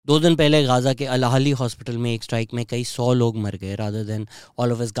2 दिन पहले गाज़ा के अल अहली हॉस्पिटल में एक स्ट्राइक में कई 100 लोग मर गए, rather than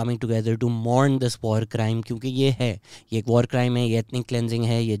all of us coming together to mourn this war crime, क्योंकि ये एक वॉर क्राइम है, ये एथनिक क्लेंजिंग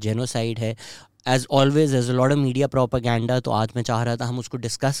है, ये जेनोसाइड है. As always as a lot of media propaganda. तो आज मैं चाह रहा था हम उसको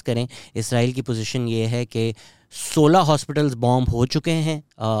डिस्कस करें. इसराइल की पोजीशन ये है कि 16 हॉस्पिटल्स बॉम्ब हो चुके हैं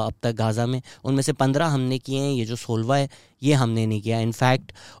अब तक गाज़ा में. उनमें से 15 हमने किए हैं, ये जो 16वां है ये हमने नहीं किया.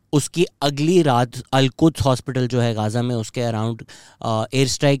 इनफैक्ट उसकी अगली रात अल-कुद्स हॉस्पिटल जो है गाज़ा में, उसके अराउंड एयर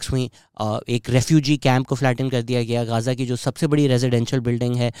स्ट्राइक्स हुई. एक रेफ्यूजी कैंप को फ्लैटन कर दिया गया. गाज़ा की जो सबसे बड़ी रेजिडेंशियल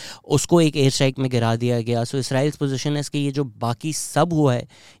बिल्डिंग है उसको एक एयर स्ट्राइक में गिरा दिया गया. सो इसराइल्स पोजीशन है कि ये जो बाकी सब हुआ है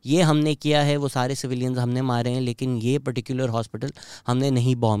ये हमने किया है, वो सारे सिविलियंस हमने मारे हैं, लेकिन ये पर्टिकुलर हॉस्पिटल हमने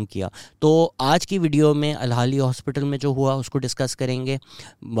नहीं बॉम्ब किया. तो आज की वीडियो में अल अहली हॉस्पिटल में जो हुआ उसको डिस्कस करेंगे,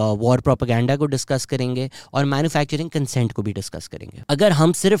 वॉर प्रोपेगेंडा को डिस्कस करेंगे और मैन्युफैक्चरिंग कंसेंट को भी डिस्कस करेंगे. अगर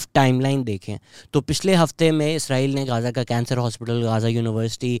हम सिर्फ टाइमलाइन देखें तो पिछले हफ्ते में इसराइल ने गाज़ा का cancer hospital, Gaza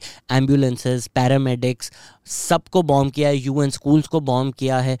university, ambulances, paramedics सबको बॉम्ब किया है. यूएन स्कूल्स को बॉम्ब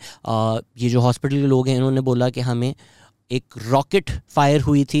किया है. ये जो हॉस्पिटल के लोग हैं इन्होंने बोला कि हमें एक रॉकेट फायर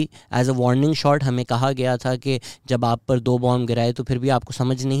हुई थी एज अ वार्निंग शॉट. हमें कहा गया था कि जब आप पर 2 बॉम्ब गिराए तो फिर भी आपको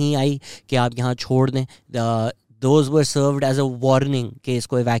समझ नहीं आई कि आप यहाँ छोड़ दें. Those were served as a warning कि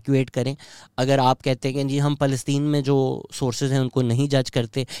इसको एवैक्यूएट करें. अगर आप कहते हैं कि जी हम फ़लस्तीन में जो सोर्सेज हैं उनको नहीं जज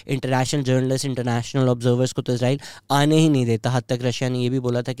करते, इंटरनेशनल जर्नलिस्ट, इंटरनेशनल ऑब्जर्वर्स को तो इसराइल आने ही नहीं देता. हद तक रशिया ने ये भी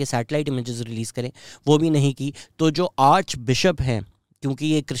बोला था कि सैटेलाइट इमेजेस रिलीज़ करें, वो भी नहीं की. तो जो आर्च बिशप हैं, क्योंकि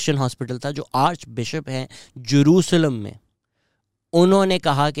ये क्रिश्चियन हॉस्पिटल था, जो आर्च बिशप हैं जेरूसलम में, उन्होंने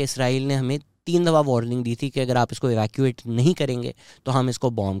कहा कि इसराइल ने हमें 3 दफ़ा वार्निंग दी थी कि अगर आप इसको इवैक्यूएट नहीं करेंगे तो हम इसको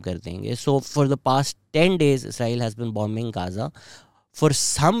बॉम्ब कर देंगे. So for the past 10 days Israel has been bombing Gaza. For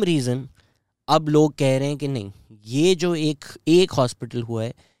some reason अब लोग कह रहे हैं कि नहीं, ये जो एक हॉस्पिटल हुआ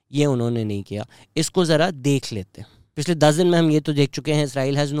है ये उन्होंने नहीं किया. इसको ज़रा देख लेते हैं. पिछले 10 दिन में हम ये तो देख चुके हैं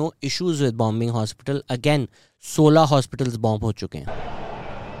Israel has no issues with bombing hospital. Again 16 hospitals bomb हो चुके हैं.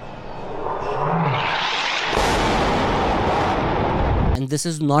 And this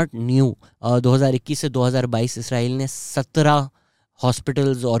is not new. 2021 से 2022 इसराइल ने 17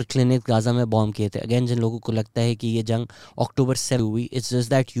 हॉस्पिटल्स और क्लिनिक गाज़ा में बॉम्ब किए थे. अगेन जिन लोगों को लगता है कि ये जंग अक्टूबर से हुई, it's just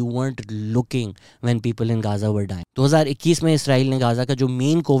that you weren't looking when people in Gaza were dying. 2021 में इसराइल ने गाज़ा का जो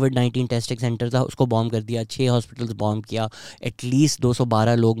मेन कोविड-19 टेस्टिंग सेंटर था उसको बॉम्ब कर दिया. 6 हॉस्पिटल्स बॉम्ब किया. एटलीस्ट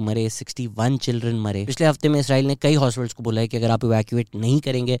 212 लोग मरे, 61 चिल्ड्रन मरे. पिछले हफ्ते में इसराइल ने कई हॉस्पिटल्स को बोला है कि अगर आप इवैक्यूएट नहीं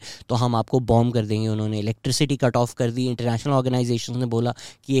करेंगे तो हम आपको बॉम्ब कर देंगे. उन्होंने इलेक्ट्रिसिटी कट ऑफ कर दी. इंटरनेशनल ऑर्गेनाइजेशन ने बोला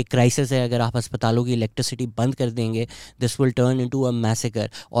कि एक क्राइसिस है, अगर आप अस्पतालों की इलेक्ट्रिसिटी बंद कर देंगे this will turn into a massacre.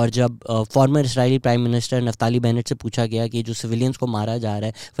 और जब farmer Israeli prime minister Naftali Bennett से पूछा गया कि जो सिविलियंस को मारा जा रहा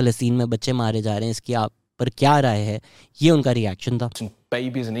है, फ़लस्तीन में बच्चे मारे जा रहे हैं, इसकी आप पर क्या राय है, ये उनका रिएक्शन था.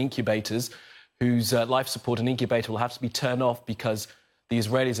 Babies and incubators whose life support and incubator will have to be turned off because the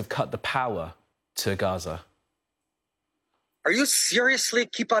Israelis have cut the power to Gaza. Are you seriously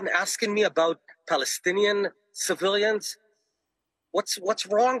keep on asking me about Palestinian civilians? What's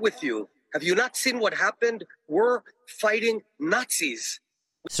wrong with you? Have you not seen what happened? We're fighting Nazis.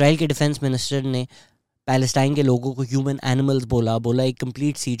 Israel के defence minister ने Palestine के लोगों को human animals बोला एक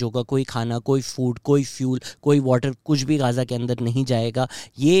complete seize होगा. कोई खाना, कोई फूड, कोई फ्यूल, कोई वाटर, कुछ भी गाज़ा के अंदर नहीं जाएगा.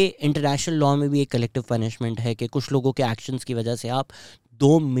 ये इंटरनेशनल लॉ में भी एक कलेक्टिव पनिशमेंट है कि कुछ लोगों के एक्शंस की वजह से आप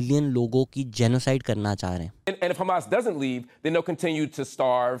 2 मिलियन लोगों की जेनोसाइड करना चाह रहे हैं. And if Hamas doesn't leave, then they'll continue to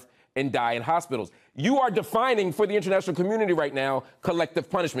starve and die in hospitals. You are defining for the international community right now collective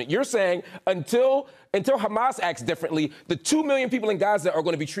punishment. You're saying until Hamas acts differently, the 2 million people in Gaza are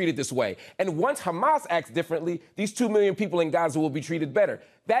going to be treated this way. And once Hamas acts differently, these 2 million people in Gaza will be treated better.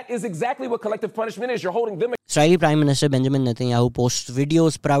 That is exactly what collective punishment is. You're holding them. Israeli prime minister Benjamin Netanyahu post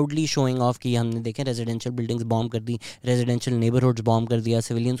videos proudly showing off कि हमने देखे residential buildings bomb कर दी, residential neighbourhoods bomb कर दिया,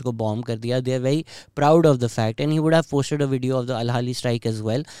 civilians को bomb कर दिया. They are very proud of the fact and he would have posted a video of the Al Ahli strike as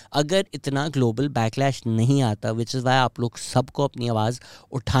well. अगर इतना ग्लोबल बैकलैश नहीं आता, विच इज़ वाई आप लोग सबको अपनी आवाज़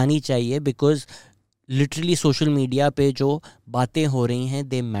उठानी चाहिए, बिकॉज लिटरली सोशल मीडिया पे जो बातें हो रही हैं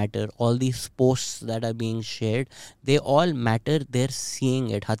दे matter. All these posts that are being shared they all matter. They are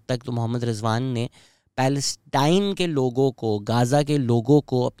seeing it. हद तक तो मोहम्मद रिजवान ने पैलेस्टाइन के लोगों को, गाज़ा के लोगों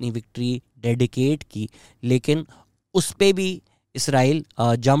को अपनी विक्ट्री डेडिकेट की, लेकिन उस पे भी इसराइल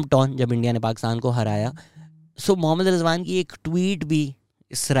जंप्ड ऑन जब इंडिया ने पाकिस्तान को हराया. सो मोहम्मद रिजवान की एक ट्वीट भी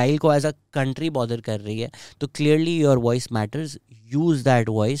इसराइल को एज अ कंट्री बॉदर कर रही है. तो clearly your voice matters. Use that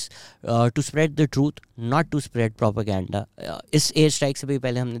voice to spread the truth, not to spread propaganda. इस एयर स्ट्राइक से भी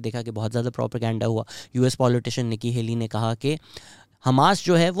पहले हमने देखा कि बहुत ज़्यादा प्रोपेगेंडा हुआ. यूएस पॉलिटिशियन निकी हेली ने कहा कि हमास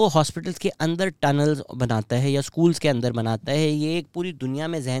जो है वो हॉस्पिटल्स के अंदर टनल्स बनाता है या स्कूल्स के अंदर बनाता है। ये एक पूरी दुनिया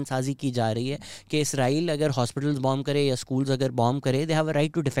में जहन साजी की जा रही है कि इसराइल अगर हॉस्पिटल्स बॉम्ब करे या स्कूल्स अगर बॉम्ब करे, they have a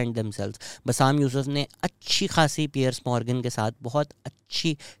right to defend themselves. Bassam Yusuf ने अच्छी खासी पियर्स मॉर्गन के साथ बहुत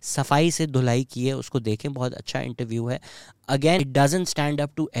अच्छी सफाई से धुलाई की है, उसको देखें, बहुत अच्छा इंटरव्यू है। Again it doesn't stand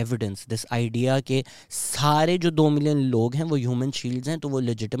up to evidence this idea कि सारे जो 2 मिलियन लोग हैं वो ह्यूमन शील्ड्स हैं तो वो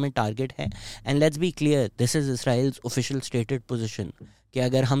लेजिटिमेट टारगेट है। And let's be clear, this is Israel's official stated position कि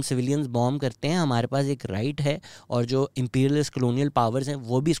अगर हम सिविलियंस बॉम्ब करते हैं हमारे पास एक राइट है, और जो इंपीरियलिस्ट कॉलोनियल पावर्स हैं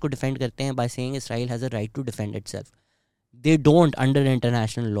वो भी इसको डिफेंड करते हैं by saying Israel has a right to defend itself. They don't under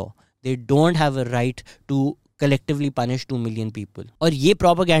international law, they don't have a right to collectively punish 2 million people. और ये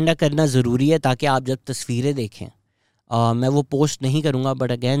प्रोपेगेंडा करना ज़रूरी है ताकि आप जब तस्वीरें देखें, मैं वो पोस्ट नहीं करूँगा,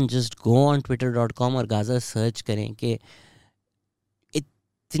 but again just go on twitter.com और गाज़ा सर्च करें कि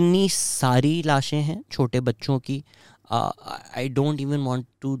इतनी सारी लाशें हैं छोटे बच्चों की, I don't even want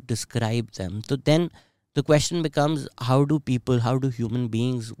to describe them. तो then the question becomes how do human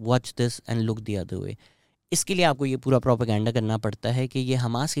beings watch this and look the other वे। इसके लिए आपको ये पूरा प्रोपेगेंडा करना पड़ता है कि ये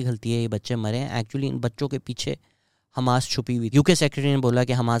हमास की गलती है, ये बच्चे मरे हैं। एक्चुअली इन बच्चों के पीछे हमास छुपी हुई। यूके सेक्रेटरी ने बोला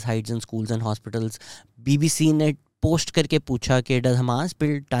कि Hamas hides in schools and hospitals. BBC ने पोस्ट करके पूछा कि does Hamas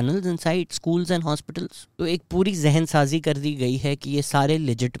build tunnels inside schools and hospitals. तो एक पूरी जहन साजी कर दी गई है कि ये सारे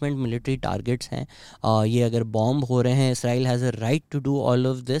लेजिटिमेट मिलिट्री टारगेट्स हैं, ये अगर बॉम्ब हो रहे हैं, Israel has a right to do all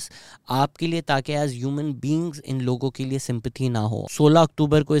of this आपके लिए, ताकि एज ह्यूमन बींग्स इन लोगों के लिए सिंपैथी ना हो। 16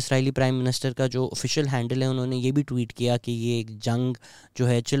 अक्टूबर को इसराइली प्राइम मिनिस्टर का जो ऑफिशियल हैंडल है, उन्होंने ये भी ट्वीट किया कि ये एक जंग जो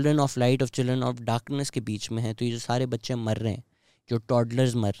है चिल्ड्रन ऑफ लाइट और चिल्ड्रन ऑफ डार्कनेस के बीच में है। तो ये जो सारे बच्चे मर रहे हैं, जो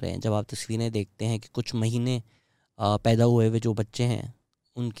टॉडलर्स मर रहे हैं, जब आप तस्वीरें देखते हैं कि कुछ महीने पैदा हुए हुए जो बच्चे हैं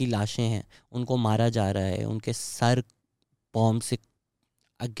उनकी लाशें हैं, उनको मारा जा रहा है, उनके सर बॉम्ब से।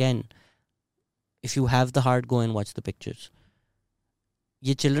 Again if you have the heart go and watch the pictures.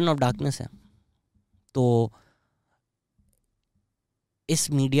 ये चिल्ड्रन ऑफ डार्कनेस है। तो इस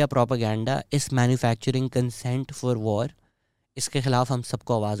मीडिया प्रोपेगेंडा, इस मैन्युफैक्चरिंग कंसेंट फॉर वॉर, इसके खिलाफ हम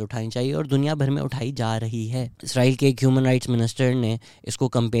सबको आवाज़ उठानी चाहिए और दुनिया भर में उठाई जा रही है। इसराइल के एक ह्यूमन राइट्स मिनिस्टर ने इसको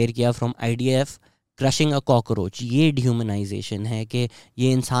कंपेयर किया from IDF crushing a cockroach. ये डिह्यूमनाइजेशन है कि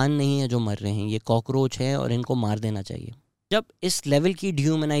ये इंसान नहीं है जो मर रहे हैं, ये कॉकरोच है और इनको मार देना चाहिए। जब इस लेवल की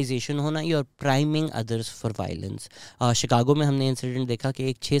डिह्यूमनाइजेशन होना, you are priming others for violence. Chicago में हमने इंसिडेंट देखा कि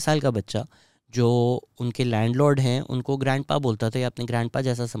एक 6 साल का बच्चा जो उनके लैंडलॉर्ड हैं उनको ग्रैंडपा बोलता था या अपने ग्रैंडपा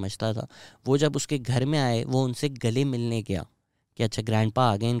जैसा समझता था, वो जब उसके घर में आए वो उनसे गले मिलने गया कि अच्छा ग्रैंडपा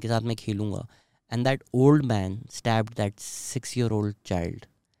आ गए, इनके साथ मैं खेलूँगा। And that old man stabbed that 6-year-old child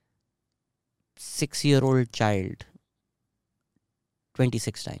 6-year-old child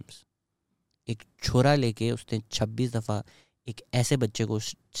 26 times। एक छोरा लेके उसने 26 दफ़ा एक ऐसे बच्चे को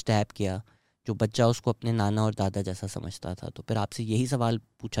स्टैब किया जो बच्चा उसको अपने नाना और दादा जैसा समझता था। तो फिर आपसे यही सवाल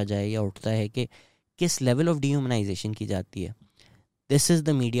पूछा जाए या उठता है कि किस लेवल ऑफ डिह्यूमनाइजेशन की जाती है। This is the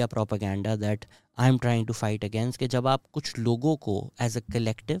media propaganda that I am trying to fight against, कि जब आप कुछ लोगों को as a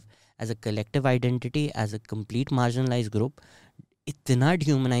collective identity, as a complete marginalise group इतना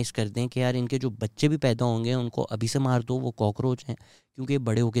डिह्यूमनाइज कर दें कि यार इनके जो बच्चे भी पैदा होंगे उनको अभी से मार दो, वो कॉकरोच हैं, क्योंकि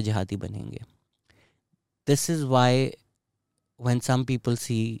बड़े होके जिहादी बनेंगे। This is why when some people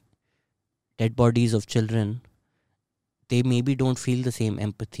see dead bodies of children, they maybe don't feel the same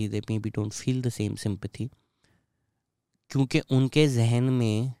empathy, they maybe don't feel the same sympathy, क्योंकि उनके जहन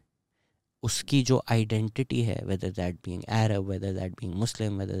में उसकी जो आइडेंटिटी है, whether that being Arab, whether that being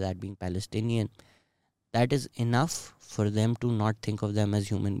Muslim, weather that being Palestinian, that is enough for them to not think of them as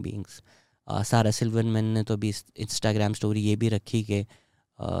human beings. सारा Silverman ने तो अभी इंस्टाग्राम स्टोरी ये भी रखी कि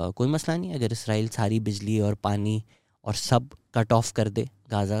कोई मसला नहीं अगर इसराइल सारी बिजली और पानी और सब कट ऑफ कर दे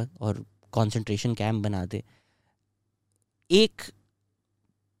गाज़ा और कंसंट्रेशन कैंप बना दे। एक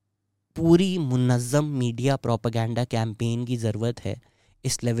पूरी मुनज़्ज़म मीडिया प्रोपेगेंडा कैंपेन की ज़रूरत है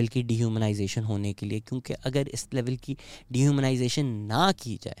इस लेवल की डिह्यूमनाइजेशन होने के लिए, क्योंकि अगर इस लेवल की डिह्यूमनाइजेशन ना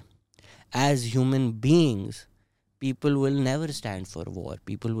की जाए as human beings, people will never stand for war,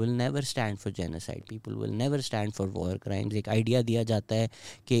 people will never stand for genocide, people will never stand for war crimes। एक आइडिया दिया जाता है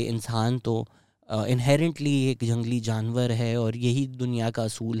कि इंसान तो इनहेरेंटली एक जंगली जानवर है और यही दुनिया का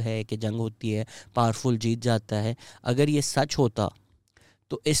असूल है कि जंग होती है, पावरफुल जीत जाता है। अगर ये सच होता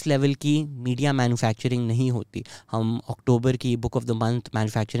तो इस लेवल की मीडिया मैन्युफैक्चरिंग नहीं होती। हम अक्टूबर की book of the month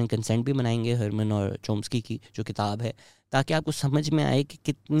manufacturing consent भी बनाएंगे, हरमन और चोम्स्की की जो किताब है, ताकि आपको समझ में आए कि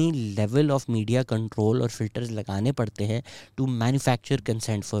कितनी लेवल ऑफ मीडिया कंट्रोल और फिल्टर्स लगाने पड़ते हैं to manufacture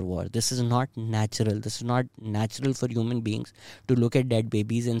consent for war. This is not natural for human beings to look at dead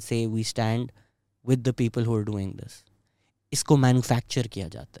babies and say we stand with the people who are doing this. इसको manufacture किया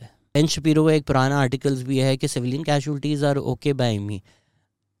जाता है। Ben Shapiro का एक पुराना articles भी है कि civilian casualties are okay bye me.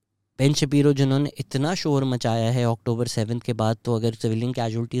 Ben Shapiro जिन्होंने इतना शोर मचाया है अक्टूबर 7 के बाद, तो अगर सिविलियन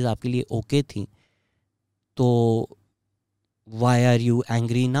कैजुअल्टीज़ आपके लिए ओके थी तो Y are you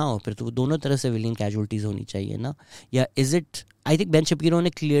angry now? फिर तो दोनों तरह से सिविलियन कैजुअल्टीज़ होनी चाहिए ना। या is it, I think Ben Shapiro ने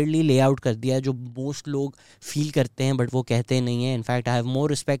क्लियरली ले आउट कर दिया है जो मोस्ट लोग फील करते हैं बट वो कहते नहीं हैं। In fact I have more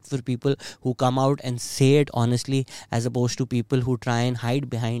respect for people who come out and से it honestly as oppose to people who try and hide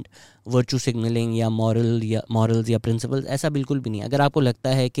behind virtue signalling या मॉरल्स या प्रिंसिपल्स। ऐसा बिल्कुल भी नहीं। अगर आपको लगता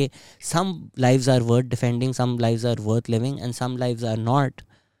है कि सम lives are worth defending, some lives are worth living and some lives are not,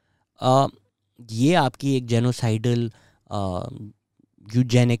 ये आपकी एक जेनोसाइडल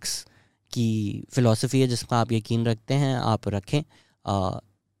यूजेनिक्स की फ़िलासफ़ी है जिसका आप यकीन रखते हैं, आप रखें,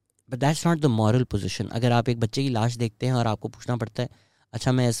 but that's not the moral position. अगर आप एक बच्चे की लाश देखते हैं और आपको पूछना पड़ता है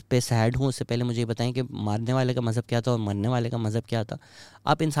अच्छा मैं इस पे सैड हूँ, उससे पहले मुझे ये बताएं कि मारने वाले का मज़हब क्या था और मरने वाले का मज़हब क्या था,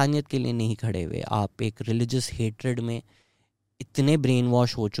 आप इंसानियत के लिए नहीं खड़े हुए। आप एक रिलीजियस हेट्रेड में इतने ब्रेन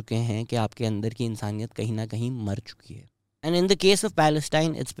वॉश हो चुके हैं कि आपके अंदर की इंसानियत कहीं ना कहीं मर चुकी है। And in the case of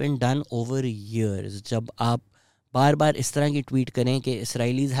Palestine it's been done over years. जब आप बार बार इस तरह की ट्वीट करें कि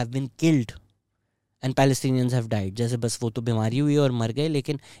Israelis have been killed and Palestinians have died, जैसे बस वो तो बीमारी हुई और मर गए,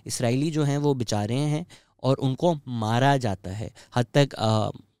 लेकिन इसराइली जो हैं वो बेचारे हैं और उनको मारा जाता है। हद तक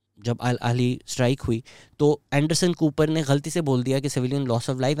जब अली स्ट्राइक हुई तो एंडरसन कूपर ने गलती से बोल दिया कि civilian loss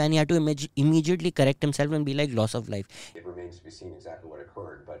of life, and he had to immediately correct himself and be like loss of life. It remains to be seen exactly what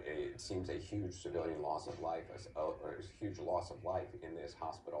occurred, but it seems a huge civilian loss of life, a huge loss of life in this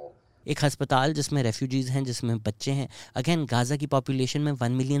hospital. एक हस्पताल जिसमें refugees हैं, जिसमें बच्चे हैं। Again Gaza की population में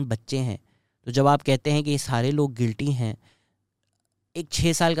 1 million बच्चे हैं। तो जब आप कहते हैं कि ये सारे लोग गिल्टी हैं, एक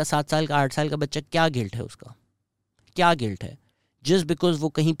 6 साल का, 7 साल का, 8 साल का बच्चा, क्या गिल्ट है उसका? क्या गिल्ट है? जस्ट बिकॉज वो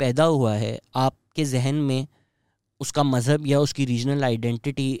कहीं पैदा हुआ है, आपके जहन में उसका मज़हब या उसकी regional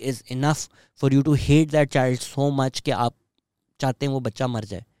identity is enough for you to hate that child so much कि आप चाहते हैं वो बच्चा मर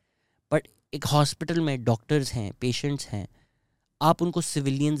जाए। बट एक हॉस्पिटल में डॉक्टर्स हैं, पेशेंट्स हैं, आप उनको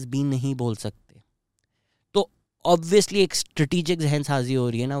सिविलियंस भी नहीं बोल सकते। तो ऑब्वियसली एक स्ट्रेटेजिक जहन साजी हो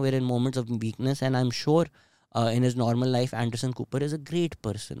रही है ना, where in moments of weakness, and I am sure in his normal life Anderson Cooper is a great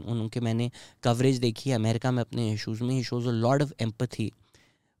person. उनके मैंने कवरेज देखी है अमेरिका में अपने इशूज़ में, ही shows a lot of empathy.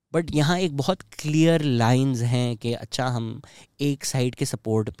 But यहाँ एक बहुत क्लियर लाइंस हैं कि अच्छा हम एक साइड के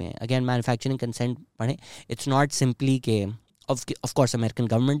सपोर्ट पे हैं। अगेन मैन्युफैक्चरिंग कंसेंट पढ़ें, इट्स नॉट सिंपली के ऑफ कोर्स अमेरिकन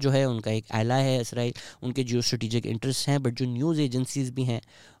गवर्नमेंट जो है उनका एक एला है इसराइल, उनके जियो स्ट्रेटेजिक इंटरेस्ट हैं, बट जो न्यूज़ एजेंसीज़ भी हैं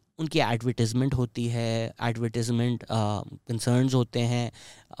उनकी एडवर्टिजमेंट होती है, एडवर्टिजमेंट कंसर्न्स होते हैं,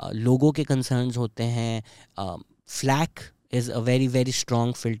 लोगों के कंसर्न्स होते हैं। फ्लैक is a very very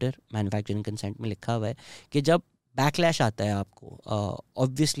strong filter, manufacturing consent में लिखा हुआ है कि जब बैकलैश आता है आपको,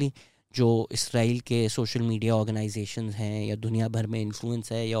 ऑब्वियसली जो इसराइल के सोशल मीडिया ऑर्गेनाइजेशंस हैं या दुनिया भर में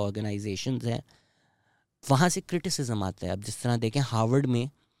इन्फ्लुएंस है या ऑर्गेनाइजेशंस हैं, वहाँ से क्रिटिसिज्म आता है। अब जिस तरह देखें हार्वर्ड में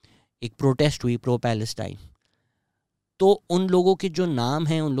एक प्रोटेस्ट हुई प्रो पैलेस्टाइन, तो उन लोगों के जो नाम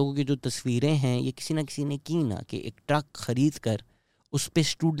हैं, उन लोगों की जो तस्वीरें हैं, ये किसी ना किसी ने की ना कि एक ट्रक ख़रीद कर उस पर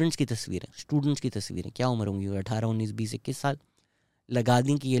स्टूडेंट्स की तस्वीरें क्या उम्र होंगी, 18, 19, 20, 21 साल, लगा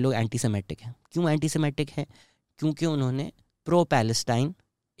दी कि ये लोग एंटी सेमेटिक हैं। क्यों एंटी सेमेटिक हैं? क्योंकि उन्होंने प्रो पैलेस्टाइन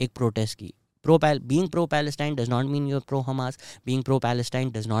एक प्रोटेस्ट की। Being pro-Palestine does not mean you're pro-Hamas. Being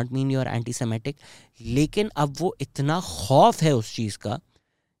pro-Palestine does not mean you're anti-Semitic. लेकिन अब वो इतना खौफ है उस चीज़ का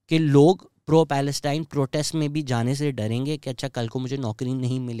कि लोग प्रो-Palestine प्रोटेस्ट में भी जाने से डरेंगे कि अच्छा कल को मुझे नौकरी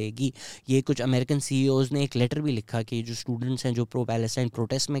नहीं मिलेगी। ये कुछ अमेरिकन CEOs ने एक लेटर भी लिखा कि जो स्टूडेंट्स हैं जो प्रो-Palestine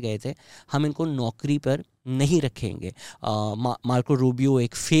प्रोटेस्ट में गए थे, हम इनको नौकरी पर नहीं रखेंगे। मार्को रूबियो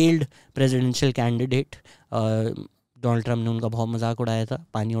एक failed presidential candidate, Donald Trump ने उनका बहुत मजाक उड़ाया था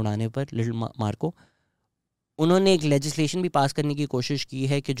पानी उड़ाने पर, लिटिल मार्को। उन्होंने एक लेजिस्लेशन भी पास करने की कोशिश की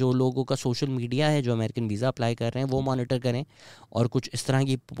है कि जो लोगों का सोशल मीडिया है, जो अमेरिकन वीज़ा अप्लाई कर रहे हैं, वो मॉनिटर करें। और कुछ इस तरह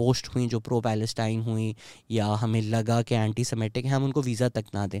की पोस्ट हुई जो प्रो पैलेस्टाइन हुई या हमें लगा कि एंटी सेमेटिक है, हम उनको वीज़ा तक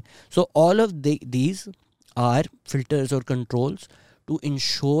ना दें। So all of these are filters और कंट्रोल्स टू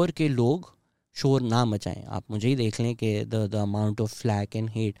इंश्योर के लोग शोर ना मचाएं। आप मुझे ही देख लें कि the amount of फ्लैक and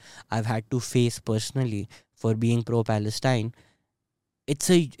hate I have had to face personally for being pro-Palestine,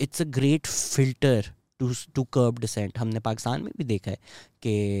 it's a great filter to curb dissent. हमने पाकिस्तान में भी देखा है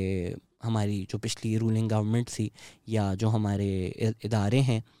कि हमारी जो पिछली रूलिंग गवर्नमेंट थी या जो हमारे इदारे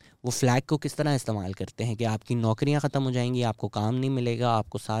हैं, वो फ्लैग को किस तरह इस्तेमाल करते हैं कि आपकी नौकरियां ख़त्म हो जाएंगी, आपको काम नहीं मिलेगा,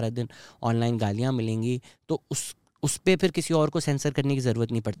 आपको सारा दिन ऑनलाइन गालियां मिलेंगी। तो उस पर फिर किसी और को सेंसर करने की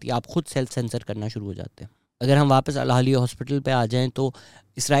ज़रूरत नहीं पड़ती, आप खुद सेल्फ सेंसर करना शुरू हो जाते हैं। अगर हम वापस अल अहली हॉस्पिटल पे आ जाएं तो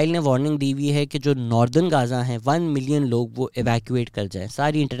इसराइल ने वार्निंग दी हुई है कि जो नॉर्दर्न गाज़ा हैं 1 मिलियन लोग वो एवैक्यूएट कर जाएं.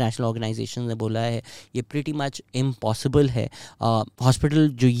 सारी इंटरनेशनल ऑर्गेनाइजेशन ने बोला है ये प्रीटी मच इम्पॉसिबल है. हॉस्पिटल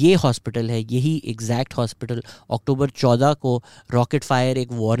जो ये हॉस्पिटल है यही एग्जैक्ट हॉस्पिटल अक्टूबर 14 को रॉकेट फायर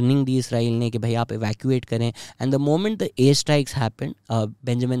एक वार्निंग दी इसराइल ने कि भाई आप एवैक्यूएट करें. And the moment the air strikes happen,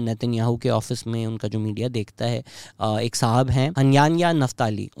 Benjamin Netanyahu के ऑफिस में उनका जो मीडिया देखता है, एक साहब हैं हन्यान्या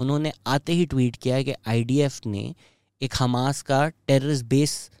नफ्ताली, उन्होंने आते ही ट्वीट किया है कि IDF ने एक हमास का टेररिस्ट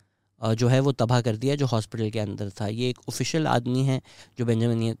बेस जो है वो तबाह कर दिया जो हॉस्पिटल के अंदर था. ये एक ऑफिशियल आदमी है जो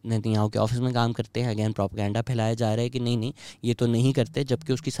बेंजामिन नेतन्याहू के ऑफिस में काम करते हैं. अगेन प्रोपेगेंडा फैलाया जा रहा है कि नहीं ये तो नहीं करते,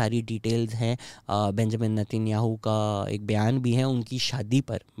 जबकि उसकी सारी डिटेल्स हैं. बेंजामिन नेतन्याहू का एक बयान भी है उनकी शादी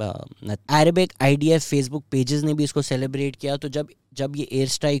पर. अरबिक IDF फेसबुक पेजेस ने भी इसको सेलिब्रेट किया. तो जब ये एयर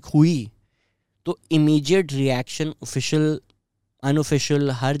स्ट्राइक हुई तो इमीडिएट रिएक्शन ऑफिशियल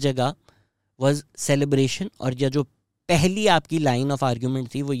अनऑफिशियल हर जगह वाज सेलिब्रेशन. और यह जो पहली आपकी लाइन ऑफ आर्ग्यूमेंट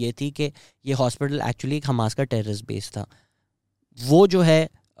थी वो ये थी कि ये हॉस्पिटल एक्चुअली एक हमास का टेररिस्ट बेस था. वो जो है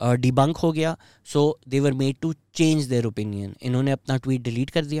डिबंक हो गया. सो they were made to change their opinion. इन्होंने अपना ट्वीट डिलीट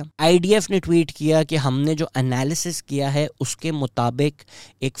कर दिया. IDF ने ट्वीट किया कि हमने जो एनालिसिस किया है उसके मुताबिक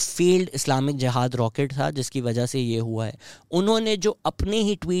एक फेल्ड इस्लामिक जिहाद रॉकेट था जिसकी वजह से ये हुआ है. उन्होंने जो अपने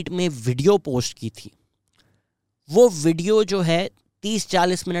ही ट्वीट में वीडियो पोस्ट की थी वो वीडियो जो है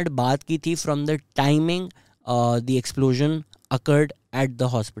 30-40 मिनट बाद की थी from the timing the explosion occurred at the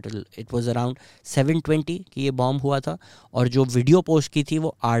hospital. It was around 7:20 कि ये बॉम्ब हुआ था और जो वीडियो पोस्ट की थी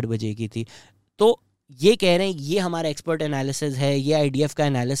वो 8 बजे की थी. तो ये कह रहे हैं ये हमारा एक्सपर्ट एनालिसिस है, ये IDF का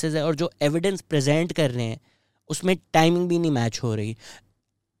एनालिसिस है, और जो एविडेंस प्रेजेंट कर रहे हैं उसमें टाइमिंग भी नहीं मैच हो रही.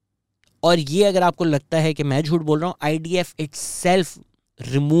 और ये अगर आपको लगता है कि मैं झूठ बोल रहा हूँ, IDF itself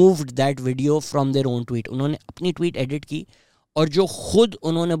removed that video from their own tweet. उन्होंने अपनी ट्वीट एडिट की और जो खुद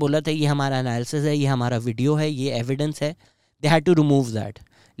उन्होंने बोला था ये हमारा एनालिसिस है, ये हमारा वीडियो है, ये एविडेंस है, they had to remove that.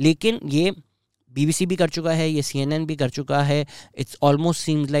 लेकिन ये BBC भी कर चुका है, ये CNN भी कर चुका है. It's almost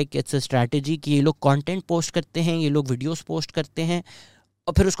seems like it's a strategy कि ये लोग कंटेंट पोस्ट करते हैं, ये लोग वीडियोस पोस्ट करते हैं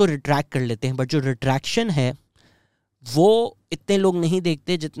और फिर उसको रिट्रैक्ट कर लेते हैं. बट जो रिट्रैक्शन है वो इतने लोग नहीं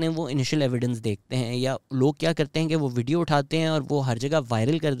देखते जितने वो इनिशियल एविडेंस देखते हैं. या लोग क्या करते हैं कि वो वीडियो उठाते हैं और वो हर जगह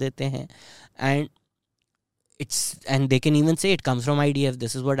वायरल कर देते हैं. And they can even say it comes from IDF.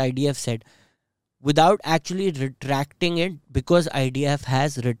 This is what IDF said without actually retracting it because IDF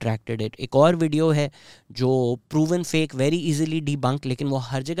has retracted it. एक और वीडियो है जो proven fake, very easily debunked, लेकिन वो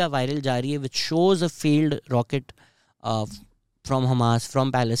हर जगह वायरल जा रही है, which shows a failed rocket from Hamas,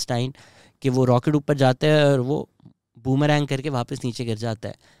 from Palestine, कि वो रॉकेट ऊपर जाता है और वो बूमरैंग करके वापस नीचे गिर जाता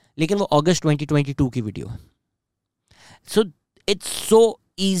है. लेकिन वो अगस्त 2022 की वीडियो है. सो इट्स सो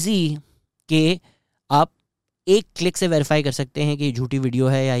ईजी कि आप एक क्लिक से वेरीफाई कर सकते हैं कि ये झूठी वीडियो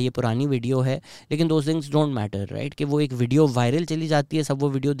है या ये पुरानी वीडियो है. लेकिन those things don't matter, right? कि वो एक वीडियो वायरल चली जाती है, सब वो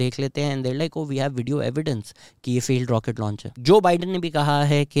वीडियो देख लेते हैं and they're like, oh we have video evidence कि ये फेल्ड रॉकेट लॉन्च है. जो बाइडन ने भी कहा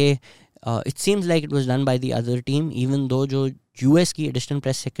है कि it seems like it was done by the other team, even though जो US की एडिशनल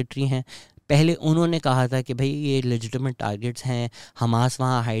प्रेस सेक्रेटरी हैं पहले उन्होंने कहा था कि भाई ये लेजिटिमेट टारगेट्स हैं, हमास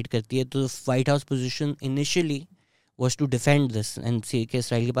वहाँ हाइड करती है. तो White House position initially was to defend this and say कि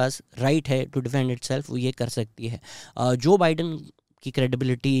इसराइल के पास राइट है to defend itself, वो ये कर सकती है. जो बाइडन की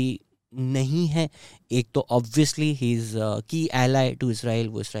क्रेडिबिलिटी नहीं है, एक तो ऑब्वियसली ही is key ally to Israel,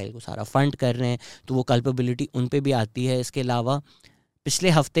 वो इसराइल को सारा फंड कर रहे हैं तो वो कल्पेबिलिटी उन पे भी आती है. इसके अलावा पिछले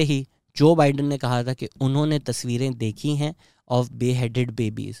हफ्ते ही जो बाइडन ने कहा था कि उन्होंने तस्वीरें देखी हैं of beheaded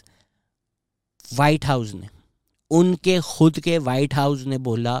babies. White House ने, उनके खुद के वाइट हाउस ने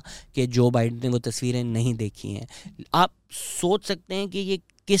बोला कि जो बाइडन ने वो तस्वीरें नहीं देखी हैं. आप सोच सकते हैं कि ये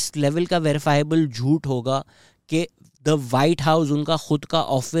किस लेवल का वेरीफाइबल झूठ होगा कि द वाइट हाउस, उनका खुद का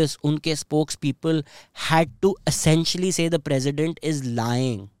ऑफिस, उनके spokes people had to essentially say the president is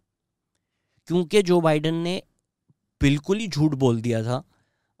lying. क्योंकि जो बाइडन ने बिल्कुल ही झूठ बोल दिया था.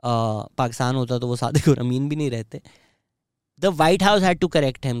 पाकिस्तान होता तो वो सादिक और अमीन भी नहीं रहते. The White House had to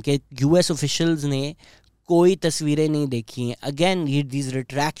correct him कि US ऑफिशियल्स ने कोई तस्वीरें नहीं देखी हैं. Again these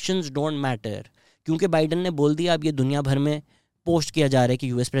retractions don't matter, क्योंकि बाइडन ने बोल दिया. अब ये दुनिया भर में पोस्ट किया जा रहा है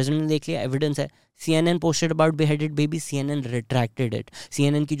कि US प्रेसिडेंट ने देख लिया, एविडेंस है. CNN posted about beheaded baby, CNN retracted it.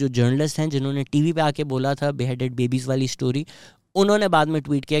 CNN की जो जर्नलिस्ट हैं जिन्होंने TV पे आके बोला था बेहेडेड बेबीज़ वाली स्टोरी, उन्होंने बाद में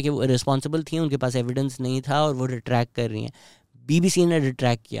ट्वीट किया कि वो रिस्पॉन्सिबल थी, उनके पास एविडेंस नहीं था और वो रिट्रैक्ट कर रही हैं. BBC ने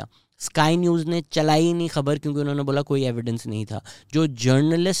रिट्रैक्ट किया. स्काई न्यूज़ ने चलाई नहीं खबर क्योंकि उन्होंने बोला कोई एविडेंस नहीं था. जो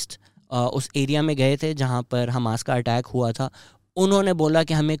जर्नलिस्ट उस एरिया में गए थे जहाँ पर हमास का अटैक हुआ था, उन्होंने बोला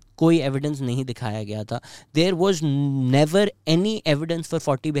कि हमें कोई एविडेंस नहीं दिखाया गया था. There was never any evidence for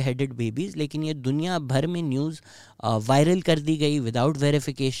 40 beheaded babies. लेकिन ये दुनिया भर में न्यूज़ वायरल कर दी गई without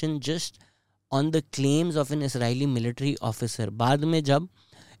verification, just on the claims of an Israeli military officer. बाद में जब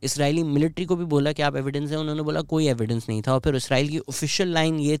इसराइली मिलिट्री को भी बोला कि आप एविडेंस है, उन्होंने बोला कोई एविडेंस नहीं था. और फिर इसराइल की ऑफिशियल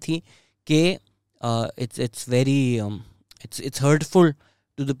लाइन ये थी कि it's very it's hurtful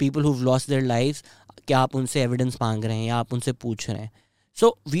to the people who have lost their lives कि आप उनसे एविडेंस मांग रहे हैं या आप उनसे पूछ रहे हैं.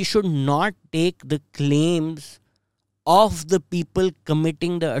 So we should not take the claims of the people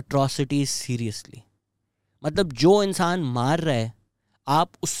committing the atrocities seriously. मतलब जो इंसान मार रहा है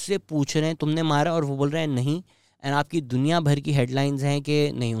आप उससे पूछ रहे हैं तुमने मारा, और वो बोल रहे हैं नहीं, एंड आपकी दुनिया भर की हेडलाइंस हैं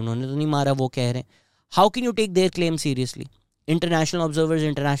कि नहीं उन्होंने तो नहीं मारा, वो कह रहे हैं. How can you take their claim seriously? International observers,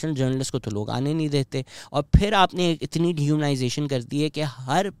 international journalist को तो लोग आने नहीं देते. और फिर आपने इतनी डिह्यूमनाइजेशन कर दी है कि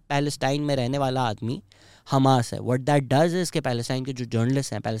हर पैलेस्टाइन में रहने वाला आदमी हमास है. व्हाट दैट डज इज कि पैलेस्टाइन के जो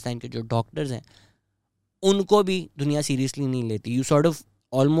जर्नलिस्ट हैं, पैलेस्टाइन के जो डॉक्टर्स हैं, उनको भी दुनिया सीरियसली नहीं लेती. You sort of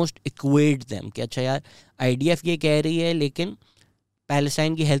almost equate them कि अच्छा यार IDF ये कह रही है लेकिन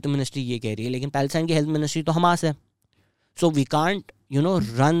पैलेस्टाइन की हेल्थ मिनिस्ट्री ये कह रही है, लेकिन पैलेस्टाइन की हेल्थ मिनिस्ट्री तो हमास है. So we can't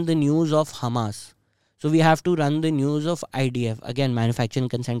run the news of Hamas. So we have to run the news of IDF. Again manufacturing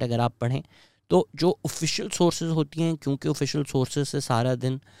consent अगर आप पढ़ें तो जो ऑफिशियल सोर्सेज होती हैं, क्योंकि ऑफिशियल सोर्सेज से सारा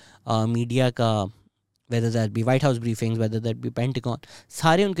दिन मीडिया का, whether that be White House briefings, whether that be Pentagon,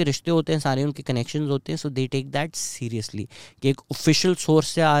 सारे उनके रिश्ते होते हैं, सारे उनके कनेक्शंस होते हैं. So they take that seriously कि एक ऑफिशियल सोर्स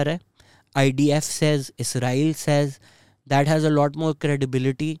से आ रहा है, IDF says, Israel says, that has a lot more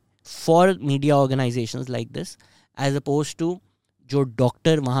credibility for media organizations like this as opposed to जो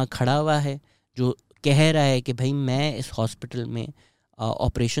डॉक्टर वहाँ खड़ा हुआ है जो कह रहा है कि भाई मैं इस हॉस्पिटल में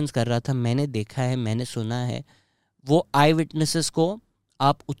ऑपरेशंस कर रहा था, मैंने देखा है, मैंने सुना है. वो आई विटनेसेस को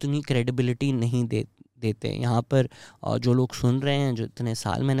आप उतनी क्रेडिबिलिटी नहीं देते. यहाँ पर जो लोग सुन रहे हैं, जो इतने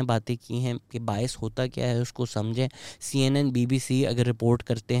साल मैंने बातें की हैं कि बायस होता क्या है उसको समझें. CNN, BBC अगर रिपोर्ट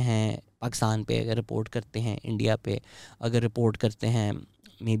करते हैं पाकिस्तान पे, अगर रिपोर्ट करते हैं इंडिया पे, अगर रिपोर्ट करते हैं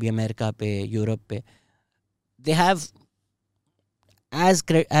मे बी अमेरिका पे, यूरोप पे, they have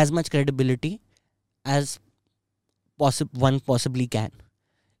as much credibility as one possibly can.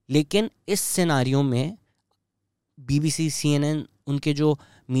 लेकिन इस सिनारियो में BBC, CNN, उनके जो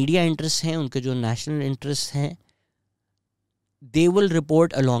मीडिया इंटरेस्ट हैं, उनके जो नेशनल इंटरेस्ट हैं, they will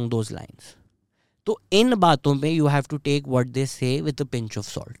report along those lines. तो इन बातों पे you have to take what they say with a pinch of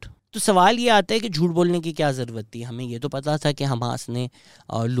salt. तो सवाल ये आता है कि झूठ बोलने की क्या ज़रूरत थी? हमें ये तो पता था कि हमास ने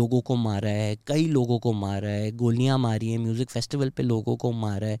लोगों को मारा है, कई लोगों को मारा है, गोलियां मारी हैं, म्यूज़िक फेस्टिवल पे लोगों को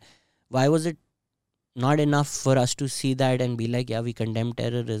मारा है. Why was it not enough for us to see that and be like yeah we condemn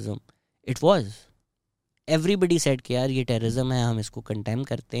terrorism? It was. Everybody said कि यार ये टेररिज्म है, हम इसको कंडेम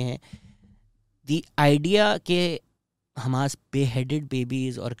करते हैं. द आइडिया के हमास बेहेडेड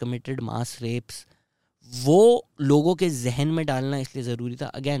बेबीज़ और कमिटेड मास रेप्स, वो लोगों के जहन में डालना इसलिए ज़रूरी था.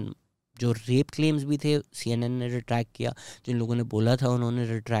 अगेन जो रेप क्लेम्स भी थे CNN ने रिट्रैक्ट किया, जिन लोगों ने बोला था उन्होंने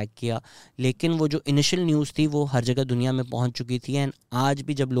रिट्रैक्ट किया, लेकिन वो जो इनिशियल न्यूज़ थी वो हर जगह दुनिया में पहुंच चुकी थी. एंड आज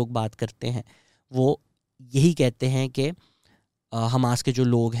भी जब लोग बात करते हैं वो यही कहते हैं कि हमास के जो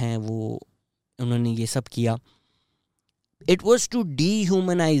लोग हैं वो उन्होंने ये सब किया. It was to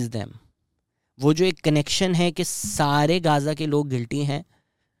dehumanise them. वो जो एक कनेक्शन है कि सारे गाज़ा के लोग गिल्टी हैं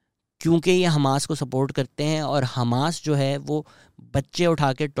क्योंकि ये हमास को सपोर्ट करते हैं, और हमास जो है वो बच्चे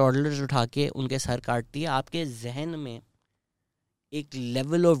उठा के, टॉडलर्स उठा के उनके सर काटती है. आपके जहन में एक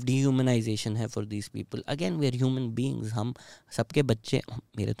लेवल ऑफ डीह्यूमनाइजेशन है for these people. Again we are human beings. हम सबके बच्चे,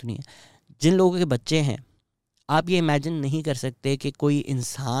 मेरे तो नहीं है, जिन लोगों के बच्चे हैं, आप ये इमेजिन नहीं कर सकते कि कोई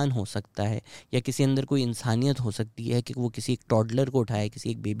इंसान हो सकता है या किसी अंदर कोई इंसानियत हो सकती है कि वो किसी एक टॉडलर को उठाए, किसी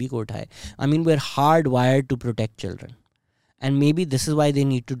एक बेबी को उठाए. I mean we are hard wired to protect children. And maybe this is why they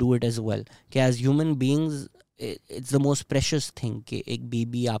need to do it as well. कि as human beings, it's the most precious thing कि एक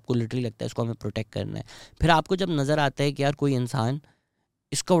baby आपको literally लगता है इसको हमें protect करना है. फिर आपको जब नज़र आता है कि यार कोई इंसान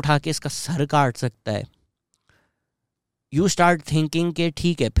इसको उठा के इसका सर काट सकता है, you start thinking कि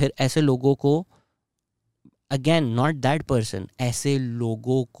ठीक है, फिर ऐसे लोगों को, again not that person, ऐसे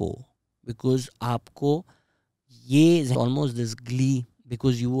लोगों को, because आपको ये almost this glee,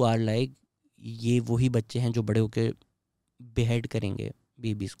 because you are like ये वही बच्चे हैं जो बड़े होके बेहेड करेंगे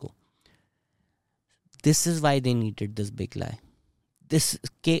बेबीज़ को. This is why they needed this big lie. This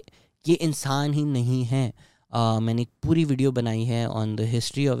के ये इंसान ही नहीं है. मैंने एक पूरी वीडियो बनाई है on the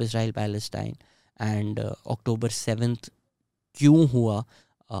history of Israel Palestine and October 7th क्यों हुआ.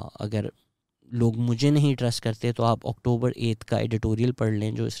 अगर लोग मुझे नहीं ट्रस्ट करते तो आप October 8th का एडिटोरियल पढ़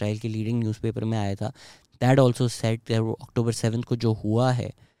लें जो इसराइल के लीडिंग न्यूज़पेपर में आया था. That also said that October 7th को जो हुआ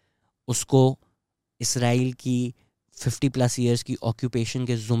है उसको इसराइल की 50+ ईयर्स की ऑक्यूपेशन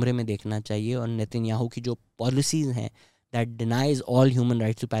के ज़ुमरे में देखना चाहिए, और नेतन्याहू की जो पॉलिसीज़ हैं that denies all human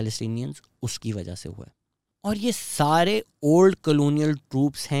rights to Palestinians, उसकी वजह से हुआ है. और ये सारे ओल्ड कॉलोनियल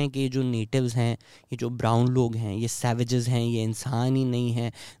ट्रूप्स हैं कि जो नेटिव्स हैं, ये जो ब्राउन लोग हैं, ये सैवेजेस हैं, ये इंसान ही नहीं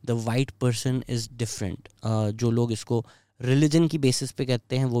है, the white person is different. जो लोग इसको रिलीजन की बेसिस पे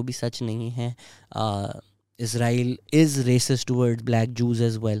कहते हैं वो भी सच नहीं है। Israel is resist towards black Juj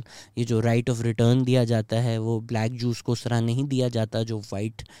as well. ये जो राइट ऑफ रिटर्न दिया जाता है वो ब्लैक जूस को उस तरह नहीं दिया जाता जो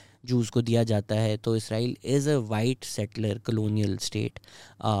वाइट जूस को दिया जाता है। तो Israel is a white settler colonial state.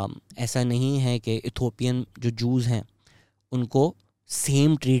 ऐसा नहीं है कि इथोपियन जो जूस हैं उनको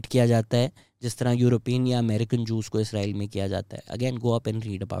सेम ट्रीट किया जाता है जिस तरह यूरोपियन या अमेरिकन जूस को इसराइल में किया जाता है। Again go up and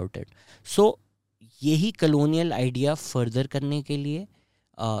read about it. सो यही कॉलोनियल आइडिया फर्दर करने के लिए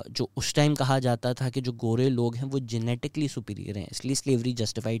जो उस टाइम कहा जाता था कि जो गोरे लोग हैं वो जेनेटिकली सुपीरियर हैं, इसलिए स्लेवरी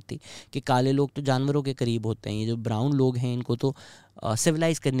जस्टिफाइड थी कि काले लोग तो जानवरों के करीब होते हैं, ये जो ब्राउन लोग हैं इनको तो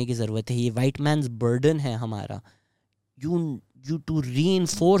सिविलाइज करने की ज़रूरत है, ये वाइट मैन्स बर्डन है हमारा। You to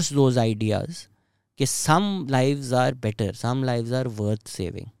reinforce those ideas कि सम lives are better, some lives are worth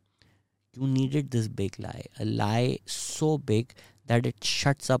saving. You needed this big lie, a lie so big that it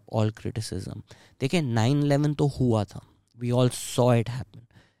shuts up all criticism. देखिए 9/11 तो हुआ था, we all saw it happen.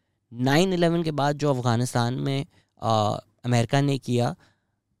 9/11 के बाद जो अफ़गानिस्तान में America ने किया,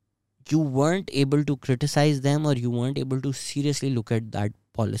 you weren't able to criticize them or you weren't able to seriously look at that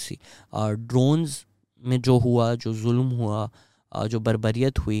policy. Drones में जो हुआ, जो जुल्म हुआ, जो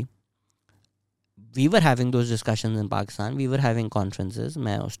बर्बरियत हुई, we were having those discussions in Pakistan, we were having conferences.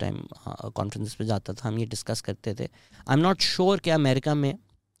 मैं उस टाइम conferences पे जाता था, हम ये डिस्कस करते थे. I'm not sure कि अमेरिका में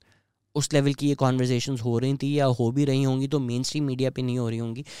उस लेवल की ये conversations हो रही थी या हो भी रही होंगी तो मेन स्ट्रीम मीडिया पे नहीं हो रही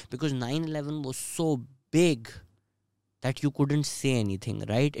होंगी, because 9/11 was so big that you couldn't say anything,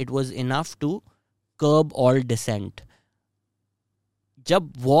 right? It was enough to curb all dissent.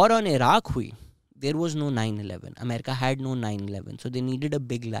 जब war on Iraq हुई, there was no 9/11. America had no 9/11. So they needed a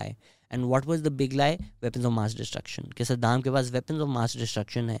big lie. And what was the big lie? Weapons of mass destruction. कि सद्दाम के पास weapons of mass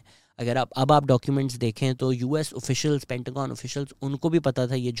destruction है. अगर आप documents देखें तो US officials, pentagon officials, उनको भी पता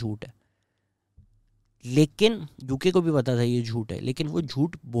था ये झूठ है, लेकिन यूके को भी पता था ये झूठ है, लेकिन वो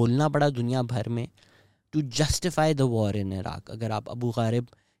झूठ बोलना पड़ा दुनिया भर में to justify the war in Iraq. अगर आप अबू गारिब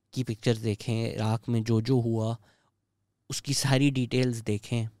की पिक्चर्स देखें, इराक में जो हुआ उसकी सारी डिटेल्स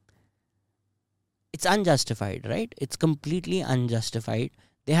देखें, it's unjustified, right? It's completely unjustified.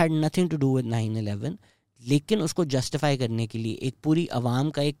 They had nothing to do with 9/11. लेकिन उसको justify करने के लिए एक पूरी आवाम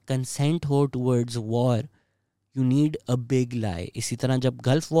का एक consent हो towards war, you need a big lie. इसी तरह जब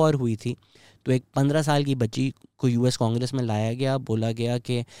गल्फ वॉर हुई थी तो एक 15 साल की बच्ची को यूएस कांग्रेस में लाया गया, बोला गया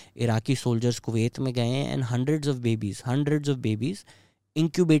कि इराकी सोल्जर्स कुवैत में गए हैं and hundreds of babies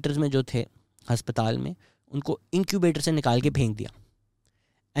incubators में जो थे अस्पताल में, उनको इंक्यूबेटर से निकाल के फेंक दिया.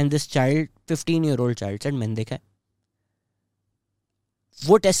 And this child, 15-year-old child said, मैंने देखा है.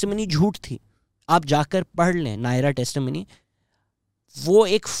 वो टेस्टिमनी झूठ थी, आप जाकर पढ़ लें नायरा टेस्टिमनी. वो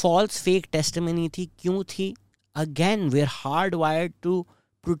एक फॉल्स फेक टेस्टिमनी थी. क्यों थी? Again we are hard wired to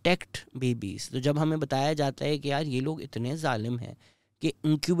protect babies. तो जब हमें बताया जाता है कि यार ये लोग इतने जालिम हैं कि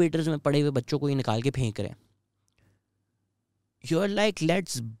इंक्यूबेटर्स में पड़े हुए बच्चों को ही निकाल के फेंक रहे हैं, you are like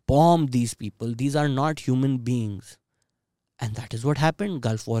let's bomb these people, these are not human beings. And that is what happened.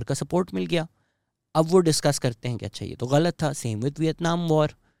 Gulf war का सपोर्ट मिल गया. अब वो डिस्कस करते हैं कि अच्छा ये तो गलत था. Same with Vietnam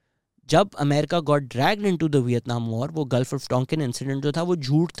war. जब America got dragged into the Vietnam war, वो गल्फ ऑफ टोंकिन इंसिडेंट जो था वो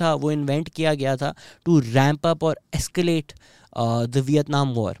झूठ था, वो इन्वेंट किया गया था टू रैम्प अप और एस्केलेट द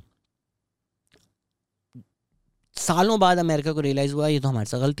वियतनाम वॉर. सालों बाद अमेरिका को रियलाइज़ हुआ ये तो हमारे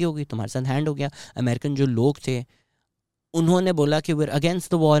साथ गलती हो गई, तुम्हारे साथ हैंड हो गया. अमेरिकन जो लोग थे उन्होंने बोला कि we are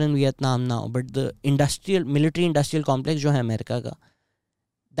against the war in Vietnam now, but the military industrial complex जो है अमेरिका का,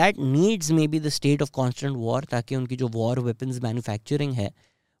 that needs may be the state of constant war, ताकि उनकी जो वॉर वेपन्स मैन्युफैक्चरिंग है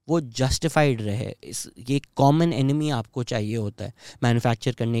वो जस्टिफाइड रहे. ये कॉमन एनिमी आपको चाहिए होता है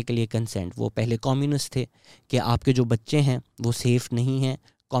मैन्युफैक्चर करने के लिए कंसेंट. वो पहले कम्युनिस्ट थे कि आपके जो बच्चे हैं वो सेफ़ नहीं हैं,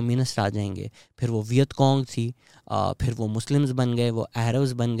 कम्युनिस्ट आ जाएंगे. फिर वो वियतकॉन्ग थी, फिर वो मुस्लिम्स बन गए, वो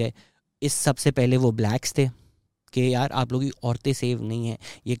अरब्स बन गए. इस सबसे पहले वो ब्लैक्स थे कि यार आप लोगों की औरतें सेव नहीं हैं,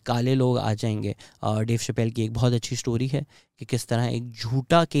 ये काले लोग आ जाएंगे. डेव शपेल की एक बहुत अच्छी स्टोरी है कि किस तरह एक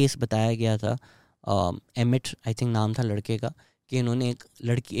झूठा केस बताया गया था, एमिट आई थिंक नाम था लड़के का, कि इन्होंने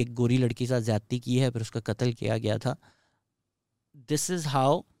एक गोरी लड़की के साथ ज़्यादती की है, फिर उसका कत्ल किया गया था. This is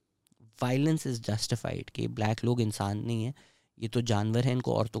how violence is justified कि ब्लैक लोग इंसान नहीं हैं, ये तो जानवर हैं,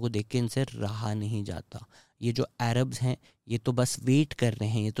 इनको औरतों को देख के इनसे रहा नहीं जाता. ये जो अरब्स हैं ये तो बस वेट कर रहे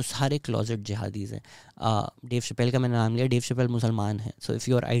हैं, ये तो सारे क्लोजेट जिहादीज़ हैं. डेव शपेल का मैंने नाम लिया, डेव शपेल मुसलमान है. So if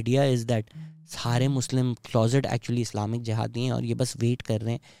your idea is that सारे मुस्लिम क्लोजेट एक्चुअली इस्लामिक जिहादी हैं और ये बस वेट कर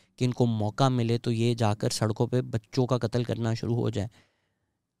रहे हैं कि इनको मौका मिले तो ये जाकर सड़कों पे बच्चों का कत्ल करना शुरू हो जाए,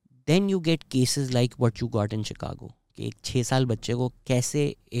 then you get cases like what you got in Chicago, कि एक 6 साल बच्चे को कैसे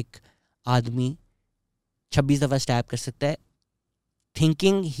एक आदमी 26 दफ़ा स्टैब कर सकता है,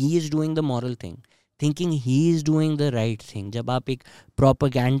 thinking he is doing the moral thing, thinking he is doing the right thing. जब आप एक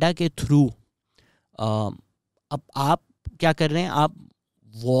प्रोपेगेंडा के थ्रू अब आप क्या कर रहे हैं, आप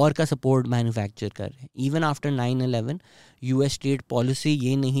वॉर का सपोर्ट मैन्युफैक्चर कर रहे हैं. Even after 9/11 US state policy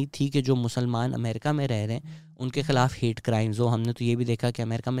ये नहीं थी कि जो मुसलमान अमेरिका में रह रहे हैं उनके खिलाफ हेट क्राइम्स हो. हमने तो ये भी देखा कि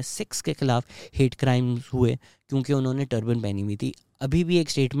अमेरिका में 6 के खिलाफ हेट क्राइम्स हुए क्योंकि उन्होंने टर्बन पहनी हुई थी. अभी भी एक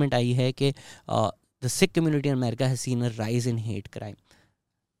स्टेटमेंट आई है कि the Sikh community in America has seen a rise in hate crime.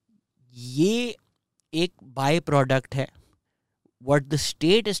 ये एक बाय प्रोडक्ट है. What the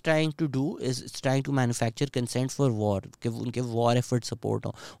state is trying to do is it's trying to manufacture consent for war, कि उनके war effort support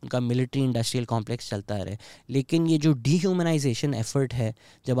हो, उनका military industrial complex चलता रहे. लेकिन ये जो dehumanization effort है,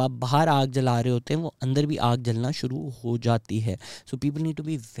 जब आप बाहर आग जला रहे होते हैं वो अंदर भी आग जलना शुरू हो जाती है. So people need to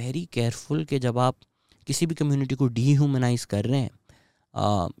be very careful कि जब आप किसी भी community को dehumanize कर रहे हैं,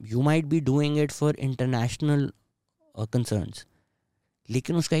 you might be doing it for international concerns,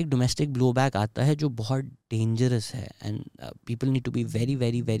 लेकिन उसका एक डोमेस्टिक ब्लो बैक आता है जो बहुत डेंजरस है. And people need to be very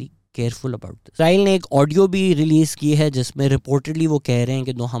very very careful about this. Israel ने एक ऑडियो भी रिलीज़ की है जिसमें रिपोर्टेडली वो कह रहे हैं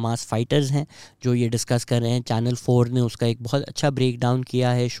कि 2 हमास फाइटर्स हैं जो ये डिस्कस कर रहे हैं. चैनल 4 ने उसका एक बहुत अच्छा ब्रेक डाउन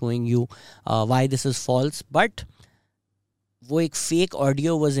किया है, showing you why this is false. But वो एक फेक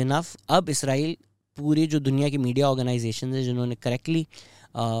ऑडियो वाज इनफ. अब इसराइल पूरी जो दुनिया की मीडिया ऑर्गेनाइजेशन है जिन्होंने करेक्टली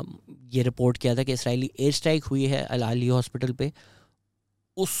ये रिपोर्ट किया था कि इसराइली एयर स्ट्राइक हुई है अल अली हॉस्पिटल पे,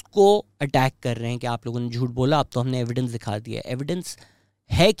 उसको अटैक कर रहे हैं कि आप लोगों ने झूठ बोला, अब तो हमने एविडेंस दिखा दिया. एविडेंस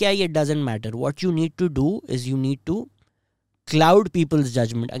है क्या, ये doesn't matter. What you need to do is you need to cloud people's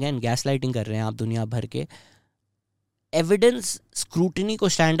judgement. Again gaslighting कर रहे हैं आप दुनिया भर के. एविडेंस स्क्रूटनी को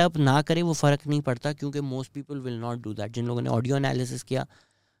स्टैंड अप ना करे वो फ़र्क नहीं पड़ता, क्योंकि most people will not do that. जिन लोगों ने ऑडियो एनालिसिस किया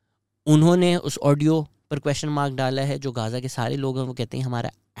उन्होंने उस ऑडियो पर क्वेश्चन मार्क डाला है. जो गाज़ा के सारे लोग हैं वो कहते हैं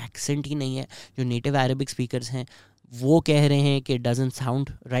हमारा एक्सेंट ही नहीं है. जो नेटिव अरबिक स्पीकर्स हैं वो कह रहे हैं कि डजंट साउंड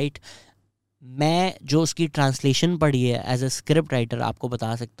राइट. मैं जो उसकी ट्रांसलेशन पढ़ी है एज अ स्क्रिप्ट राइटर आपको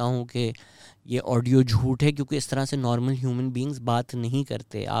बता सकता हूँ कि ये ऑडियो झूठ है, क्योंकि इस तरह से नॉर्मल ह्यूमन बींग्स बात नहीं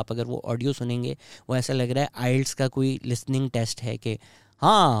करते. आप अगर वो ऑडियो सुनेंगे वो ऐसा लग रहा है आइल्स का कोई लिसनिंग टेस्ट है कि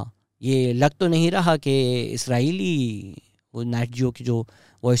हाँ ये लग तो नहीं रहा कि इसराइली, वो नेट जियो की जो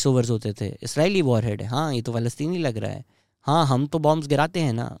वॉइस ओवर्स होते थे, इसराइली वॉरहेड है, हाँ ये तो फ़लस्तीनी लग रहा है, हाँ हम तो बॉम्ब्स गिराते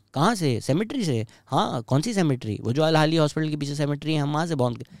हैं ना, कहाँ से, सेमेट्री से, हाँ कौन सी सेमेट्री, वो जो अल अली हॉस्पिटल के पीछे सेमेट्री है हम वहाँ से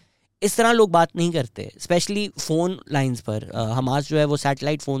बॉम्ब. इस तरह लोग बात नहीं करते, स्पेशली फ़ोन लाइंस पर. हमास जो है वो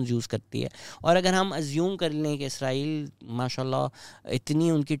सैटेलाइट फ़ोन्स यूज़ करती है. और अगर हम अज्यूम कर लें कि इसराइल माशाल्लाह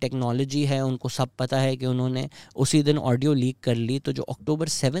इतनी उनकी टेक्नोलॉजी है, उनको सब पता है कि उन्होंने उसी दिन ऑडियो लीक कर ली, तो जो अक्टूबर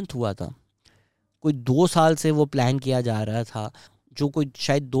 7 हुआ था, कोई 2 साल से वो प्लान किया जा रहा था, जो कोई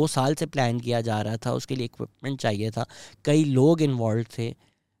शायद 2 साल से प्लान किया जा रहा था, उसके लिए इक्विपमेंट चाहिए था, कई लोग इन्वॉल्व थे,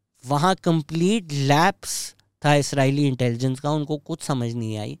 वहाँ कंप्लीट लैप्स था इसराइली इंटेलिजेंस का, उनको कुछ समझ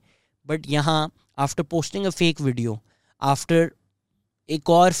नहीं आई. बट यहाँ after posting a fake video, after एक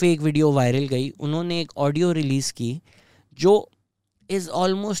और फेक वीडियो वायरल गई, उन्होंने एक ऑडियो रिलीज़ की जो इज़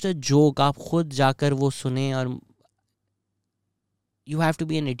ऑलमोस्ट अ जोक. आप खुद जाकर वो सुने और you have to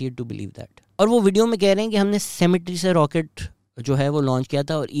be an idiot to believe that. और वो वीडियो में कह रहे हैं कि हमने सेमेट्री से रॉकेट जो है वो लॉन्च किया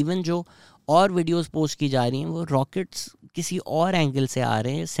था, और इवन जो और वीडियोस पोस्ट की जा रही हैं वो रॉकेट्स किसी और एंगल से आ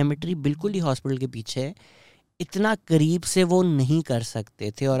रहे हैं. सेमेट्री बिल्कुल ही हॉस्पिटल के पीछे है, इतना करीब से वो नहीं कर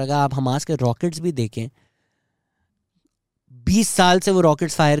सकते थे. और अगर आप हमास के रॉकेट्स भी देखें, 20 साल से वो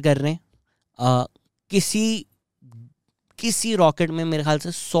रॉकेट्स फायर कर रहे हैं, किसी रॉकेट में मेरे ख्याल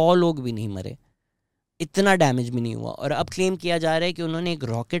से 100 लोग भी नहीं मरे, इतना डैमेज भी नहीं हुआ. और अब क्लेम किया जा रहा है कि उन्होंने एक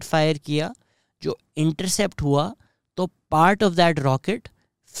रॉकेट फायर किया जो इंटरसेप्ट हुआ, तो part of that rocket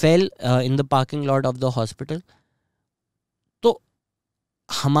fell in the parking lot of the hospital. तो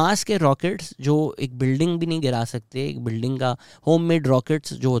हमास के रॉकेट्स जो एक बिल्डिंग भी नहीं गिरा सकते, एक बिल्डिंग का होममेड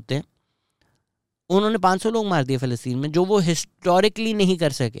रॉकेट्स जो होते हैं, उन्होंने 500 लोग मार दिए फ़लस्तीन में, जो वो हिस्टोरिकली नहीं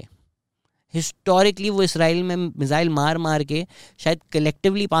कर सके. हिस्टोरिकली वो इसराइल में मिसाइल मार मार के शायद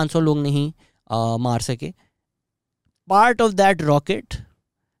कलेक्टिवली 500 लोग नहीं मार सके. Part of that rocket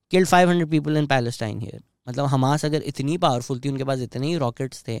killed 500 people in Palestine here. मतलब हमास अगर इतनी पावरफुल थी, उनके पास इतने ही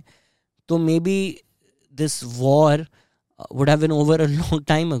रॉकेट्स थे, तो may be this war would have been over a long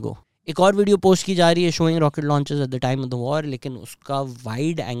time ago. एक और वीडियो पोस्ट की जा रही है showing rocket launches at the time of the war, लेकिन उसका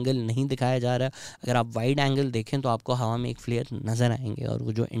वाइड एंगल नहीं दिखाया जा रहा है. अगर आप वाइड एंगल देखें तो आपको हवा में एक फ्लेयर नज़र आएंगे, और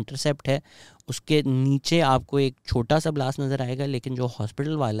वो जो इंटरसेप्ट है उसके नीचे आपको एक छोटा सा ब्लास्ट नज़र आएगा, लेकिन जो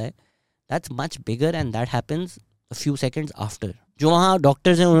हॉस्पिटल वाला है that's much bigger and that happens a few seconds after. जो वहाँ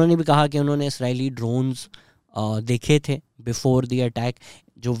डॉक्टर्स हैं उन्होंने भी कहा कि उन्होंने इसराइली ड्रोन्स देखे थे बिफोर द अटैक.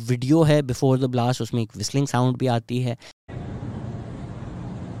 जो वीडियो है बिफोर द ब्लास्ट उसमें एक विस्लिंग साउंड भी आती है.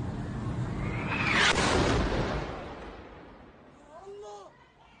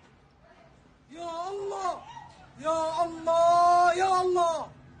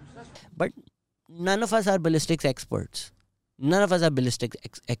 But none of us are ballistics experts. None of us are ballistic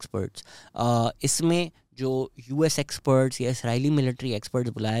experts. इसमें जो US experts या इसराइली military experts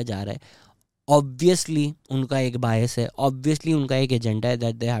बुलाया जा रहा है, obviously उनका एक bias है, obviously उनका एक एजेंडा है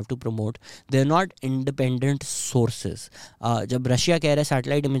that they have to promote. They are not independent sources. जब रशिया कह रहा है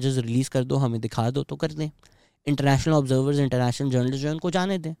सैटेलाइट इमेजेस रिलीज कर दो, हमें दिखा दो, तो कर दें. इंटरनेशनल ऑब्जर्वर्स, इंटरनेशनल जर्नलिस्ट जो उनको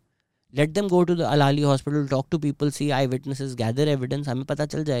जाने दें. Late them go to the Al Ahli hospital, talk to people, see eyewitnesses, gather evidence. हमें पता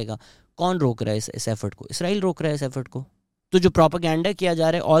चल जाएगा कौन रोक रहा है इस एफर्ट को. इसराइल रोक रहा है इस एफर्ट को. तो जो प्रोपेगेंडा किया जा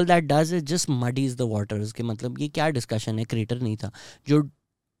रहा है, all that does is just muddies the waters. के मतलब ये क्या डिस्कशन है, क्रेटर नहीं था. जो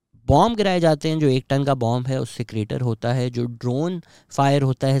बॉम्ब गिराए जाते हैं, जो 1 टन का बॉम्ब है उससे क्रेटर होता है. जो ड्रोन फायर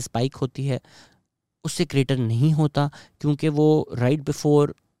होता है, स्पाइक होती है, उससे क्रेटर नहीं होता, क्योंकि वो right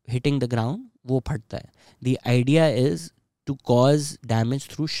before hitting the ground वो फटता है. The idea is to cause damage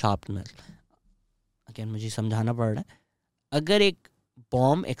through sharpener. Again मुझे समझाना पड़ रहा है. अगर एक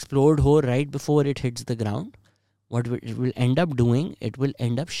बॉम्ब एक्सप्लोड हो right before it hits the ground, what it will end up doing, it will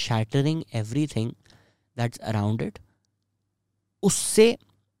end up shattering everything that's around it. उससे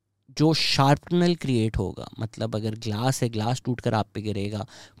जो शार्पनल क्रिएट होगा, मतलब अगर ग्लास है, ग्लास टूट कर आप पे गिरेगा,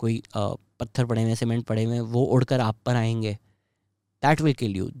 कोई पत्थर पड़े हुए, सीमेंट पड़े हुए, वो उड़कर आप पर आएंगे, that will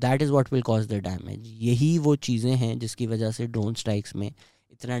kill you. That is what will cause the damage. यही वो चीज़ें हैं जिसकी वजह से ड्रोन स्ट्राइक्स में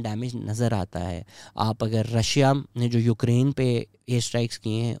इतना डैमेज नज़र आता है. आप अगर रशिया ने जो यूक्रेन पे ये स्ट्राइक्स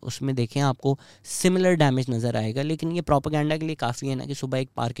किए हैं उसमें देखें, आपको सिमिलर डैमेज नज़र आएगा. लेकिन ये प्रोपेगेंडा के लिए काफ़ी है ना कि सुबह एक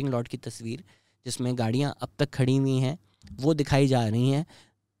पार्किंग लॉट की तस्वीर जिसमें गाड़ियाँ अब तक खड़ी हुई हैं वो दिखाई जा रही हैं.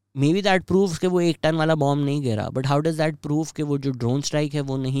 मे बी दैट प्रूव्स कि वो 1 टन वाला बॉम्ब नहीं गिरा, but how does that prove कि वो जो ड्रोन स्ट्राइक है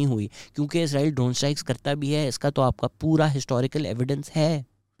वो नहीं हुई? क्योंकि इसराइल ड्रोन स्ट्राइक्स करता भी है, इसका तो आपका पूरा हिस्टोरिकल एविडेंस है.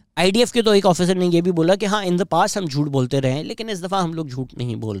 IDF के तो एक ऑफिसर ने ये भी बोला कि हाँ, इन द पास्ट हम झूठ बोलते रहे हैं, लेकिन इस दफ़ा हम लोग झूठ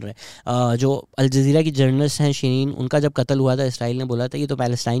नहीं बोल रहे. जो अल जज़ीरा की जर्नलिस्ट हैं शिरीन, उनका जब कत्ल हुआ था, इसराइल ने बोला था ये तो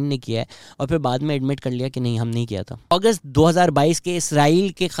पैलेस्टाइन ने किया है, और फिर बाद में एडमिट कर लिया कि नहीं, हम नहीं किया था. अगस्त 2022 के इसराइल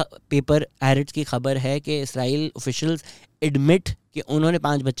के पेपर हैरिट्स की खबर है कि इसराइल ऑफिशियल्स एडमिट कि उन्होंने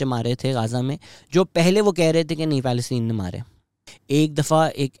 5 बच्चे मारे थे गाज़ा में, जो पहले वो कह रहे थे कि नहीं, पैलेस्टीन ने मारे. एक दफ़ा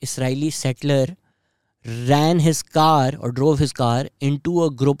एक Israeli settler ran his car or drove his car into a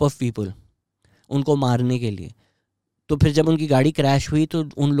group of people उनको मारने के लिए. तो फिर जब उनकी गाड़ी क्रैश हुई तो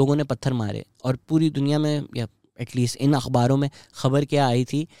उन लोगों ने पत्थर मारे, और पूरी दुनिया में या एटलीस्ट इन अखबारों में खबर क्या आई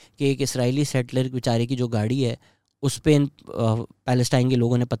थी कि एक इसराइली सेटलर बेचारे की जो गाड़ी है उस पर इन पैलेस्टाइन के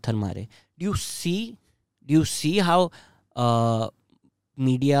लोगों ने पत्थर मारे. Do you see how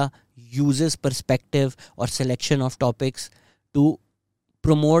media uses perspective और selection of topics to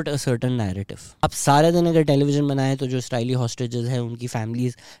promote a certain narrative. आप सारे दिन अगर टेलीविज़न बनाएं तो जो इसराइली हॉस्टेजेस हैं उनकी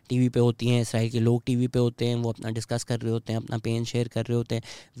फैमिलीज़ टीवी पे होती हैं, इसराइल के लोग टीवी पे होते हैं, वो अपना डिस्कस कर रहे होते हैं, अपना पेन शेयर कर रहे होते हैं.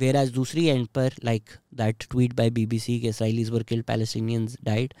 वेयर एज दूसरी एंड पर like that tweet bye BBC के Israelis were killed, Palestinians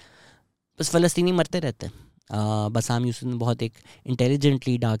died. बस फ़लस्तीनी मरते रहते हैं. बसाम यूसुफ ने बहुत एक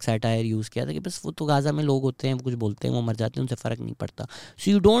इंटेलिजेंटली डार्क सैटायर यूज़ किया था कि बस वो तो गाज़ा में लोग होते हैं, वो कुछ बोलते हैं, वो मर जाते हैं, उनसे फ़र्क नहीं पड़ता.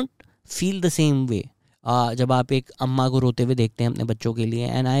 So you don't feel the same way जब आप एक अम्मा को रोते हुए देखते हैं अपने बच्चों के लिए.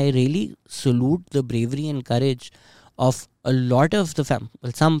 And I really salute the bravery and courage of a lot of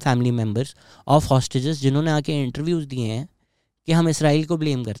the some family members of hostages, जिन्होंने आके इंटरव्यूज़ दिए हैं कि हम इसराइल को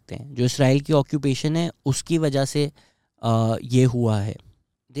ब्लेम करते हैं, जो इसराइल की ऑक्यूपेशन है उसकी वजह से ये हुआ है.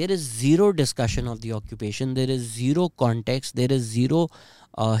 There is zero discussion of the occupation, there is zero context, there is zero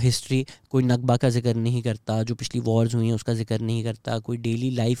history. कोई नकबा का जिक्र नहीं करता, जो पिछली वॉर्स हुई हैं उसका जिक्र नहीं करता, कोई डेली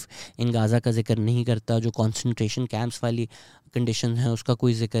लाइफ इन गाज़ा का जिक्र नहीं करता, जो कॉन्सनट्रेशन कैंप्स वाली कंडीशन है उसका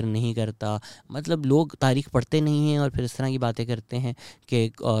कोई जिक्र नहीं करता. मतलब लोग तारीख पढ़ते नहीं हैं और फिर इस तरह की बातें करते हैं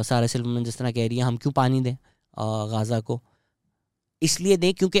कि सारा सिल्वरमैन जिस तरह कह रही है हम क्यों पानी दें गाज़ा को. इसलिए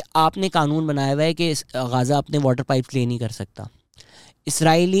दें क्योंकि आपने कानून बनाया हुआ है कि गाज़ा अपने वाटर पाइप्स ले नहीं कर सकता.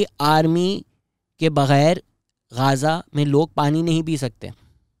 इसराइली आर्मी के बग़ैर गाज़ा में लोग पानी नहीं पी सकते.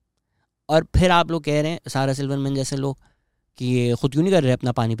 और फिर आप लोग कह रहे हैं, सारा सिल्वरमैन जैसे लोग, कि ये ख़ुद क्यों नहीं कर रहे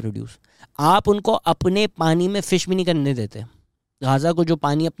अपना पानी प्रोड्यूस. आप उनको अपने पानी में फ़िश भी नहीं करने देते. गाज़ा को जो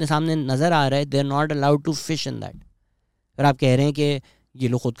पानी अपने सामने नज़र आ रहा है, दे are not allowed to fish in that. फिर आप कह रहे हैं कि ये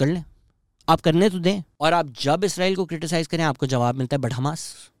लोग खुद कर लें. आप करने तो दें. और आप जब इसराइल को क्रिटिसाइज़ करें आपको जवाब मिलता है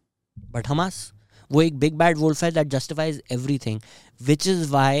बट हमास वो एक बिग बैड वुल्फ है that justifies everything, which is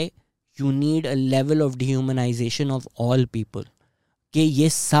why you need a level of dehumanisation of all people. कि ये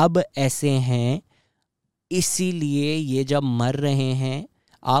सब ऐसे हैं, इसीलिए ये जब मर रहे हैं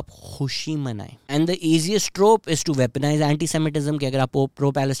आप खुशी मनाएं. And the easiest ट्रोप is to weaponise anti Semitism, कि अगर आप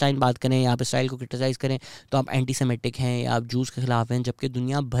प्रो पैलेस्टाइन बात करें या आप इसराइल को क्रिटिसाइज़ करें तो आप एंटी सेमिटिक हैं या आप जूस के खिलाफ हैं, जबकि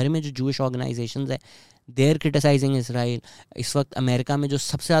दुनिया भर में जो जूश ऑर्गेनाइजेशंस है दे आर क्रिटिसाइजिंग इसराइल. इस वक्त अमेरिका में जो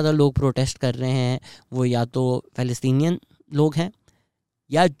सबसे ज़्यादा लोग प्रोटेस्ट कर रहे हैं वो या तो फ़लस्तीनियन लोग हैं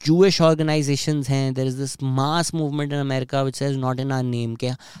या जूश ऑर्गेनाइजेशंस हैं. There is this mass movement in America which says not in our name, कि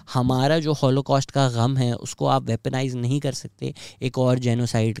हमारा जो हॉलोकॉस्ट का गम है उसको आप वेपनाइज नहीं कर सकते एक और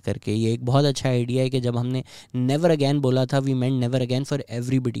जेनोसाइड करके. ये एक बहुत अच्छा आइडिया है कि जब हमने नेवर अगैन बोला था, we meant never again for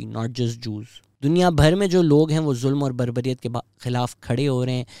everybody, not just जूज. दुनिया भर में जो लोग हैं वो जुल्म और बर्बरियत के खिलाफ खड़े हो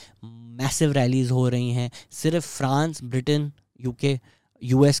रहे हैं. मैसिव रैलीज़ हो रही हैं. सिर्फ फ्रांस, ब्रिटेन, यूके,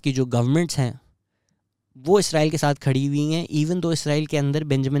 यूएस की जो गवर्नमेंट्स हैं वो इसराइल के साथ खड़ी हुई हैं. इवन तो इसराइल के अंदर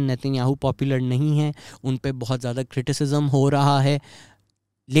बेंजामिन नेतन्याहू पॉपुलर नहीं हैं, उन पे बहुत ज़्यादा क्रिटिसिज्म हो रहा है,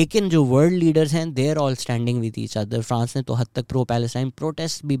 लेकिन जो वर्ल्ड लीडर्स हैं they are all standing with each other. France ने तो हद तक प्रो पैलेस्टाइन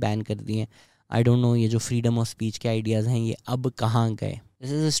प्रोटेस्ट भी बैन कर दिए. आई डोंट नो ये जो फ्रीडम ऑफ स्पीच के आइडियाज़ हैं ये अब कहाँ गए.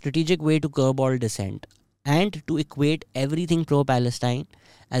 This is a strategic way to curb all decent and to equate everything pro-Palestine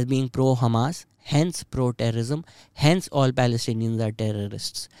as being pro-Hamas, hence pro-terrorism, hence all Palestinians are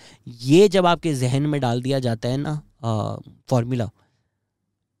terrorists. ये जब आपके जहन में डाल दिया जाता है ना फॉर्मूला,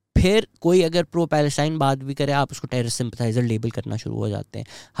 फिर कोई अगर pro-Palestine बात भी करे आप उसको टेररिस्ट सिंपथाइजर लेबल करना शुरू हो जाते हैं.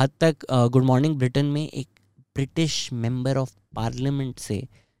 हद तक गुड मॉर्निंग ब्रिटेन में एक ब्रिटिश मेंबर ऑफ पार्लियामेंट से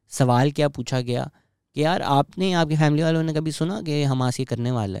सवाल क्या पूछा गया कि यार आपने, आपके फैमिली वालों ने कभी सुना कि हमास ये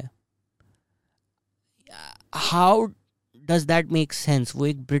करने वाला है? How does that make sense? वो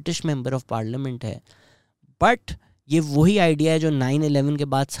एक ब्रिटिश मेंबर ऑफ पार्लियामेंट है, बट ये वही आइडिया है जो 9/11 के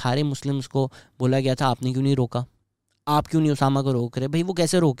बाद सारे मुस्लिम्स को बोला गया था आपने क्यों नहीं रोका, आप क्यों नहीं उसामा को रोक रहे. भाई वो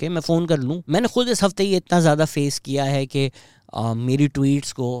कैसे रोके, मैं फ़ोन कर लूँ. मैंने खुद इस हफ्ते ये इतना ज़्यादा फेस किया है कि मेरी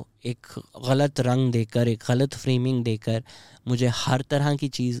ट्वीट्स को एक गलत रंग देकर, एक गलत फ्रेमिंग देकर मुझे हर तरह की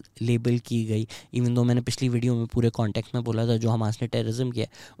चीज़ लेबल की गई. इवन दो मैंने पिछली वीडियो में पूरे कॉन्टेक्स्ट में बोला था जो हमास ने टेररिज्म किया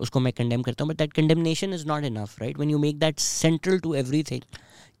उसको मैं कंडेम करता हूँ, but that condemnation is not enough, right? When you make that central to everything,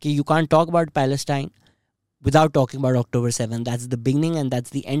 कि you can't talk about Palestine without talking about October 7th. That's the beginning and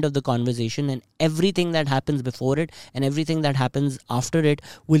that's the end of the conversation, and everything that happens before it and everything that happens after it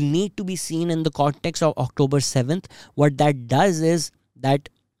will need to be seen in the context of October 7th. What that does is that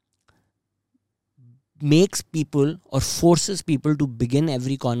makes people or forces people to begin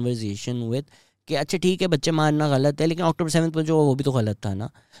every conversation with कि अच्छा ठीक है बच्चे मारना गलत है लेकिन October 7th पर जो वो भी तो गलत था ना.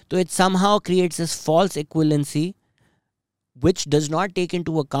 तो it somehow creates this false equivalency which does not take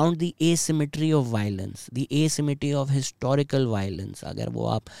into account the asymmetry of violence, the asymmetry of historical violence. अगर वो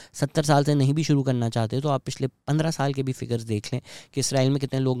आप 70 साल से नहीं भी शुरू करना चाहते तो आप पिछले 15 साल के भी फिगर्स देख लें कि इसराइल में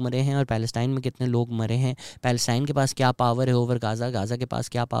कितने लोग मरे हैं और पैलेस्टाइन में कितने लोग मरे हैं. पैलेस्टाइन के पास क्या पावर है ओवर गाज़ा, गाज़ा के पास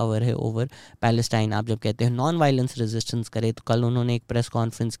क्या पावर है ओवर पैलेस्टाइन. आप जब कहते हैं नॉन वायलेंस रेजिस्टेंस करे, तो कल उन्होंने एक प्रेस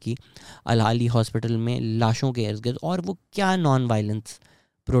कॉन्फ्रेंस की अल-अली हॉस्पिटल में लाशों के इर्द गिर्द, और वो क्या नॉन वायलेंस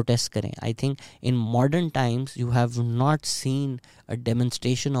प्रोटेस्ट करें. I think in modern times you have not seen a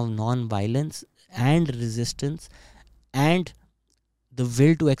demonstration of non violence and resistance and the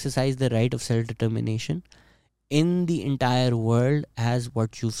will to exercise the right of self determination in the entire world as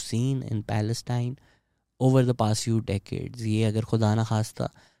what you've seen in Palestine over the past few decades. ये अगर खुदा ना खास्ता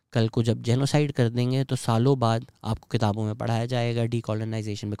कल को जब genocide कर देंगे तो सालों बाद आपको किताबों में पढ़ाया जाएगा,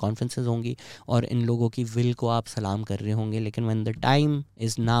 डीकॉलोनाइजेशन में कॉन्फ्रेंसेस होंगी और इन लोगों की विल को आप सलाम कर रहे होंगे. लेकिन when the time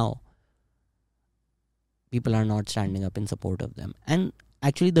is now, people are not standing up in support of them, and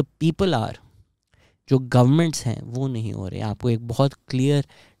actually the people are, जो गवर्नमेंट्स हैं वो नहीं हो रहे. आपको एक बहुत क्लियर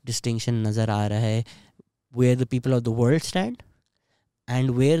डिस्टिंक्शन नज़र आ रहा है where the people of the world stand and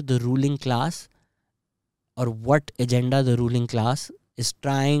where the ruling class और what agenda the ruling class is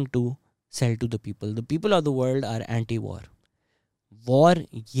trying to sell to the people. The people of the world are anti-war. War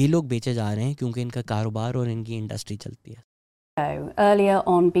ये लोग बेचे जा रहे हैं क्योंकि इनका कारोबार और इनकी इंडस्ट्री चलती है. Earlier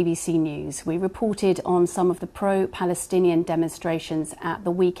on BBC News, we reported on some of the pro-Palestinian demonstrations at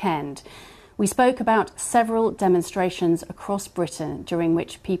the weekend. We spoke about several demonstrations across Britain during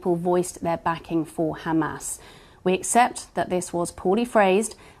which people voiced their backing for Hamas. We accept that this was poorly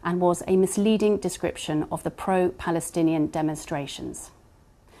phrased and was a misleading description of the pro-Palestinian demonstrations.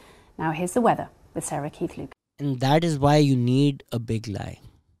 Now here's the weather with Sarah Keith-Luke. And that is why you need a big lie.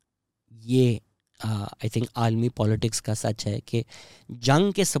 ये I think आलमी politics का सच है कि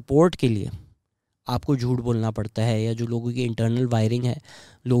जंग के support के लिए आपको झूठ बोलना पड़ता है, या जो लोगों की इंटरनल वायरिंग है,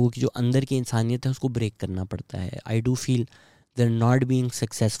 लोगों की जो अंदर की इंसानियत है उसको ब्रेक करना पड़ता है. I do feel they are not being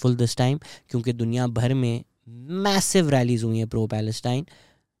successful this time, क्योंकि दुनिया भर में मैसिव रैलीज हुई हैं प्रो पैलेस्टाइन.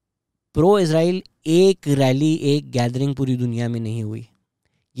 प्रो इज़राइल एक रैली, एक गैदरिंग पूरी दुनिया में नहीं हुई.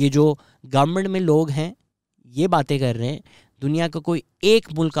 ये जो गवर्नमेंट में लोग हैं ये बातें कर रहे हैं, दुनिया का कोई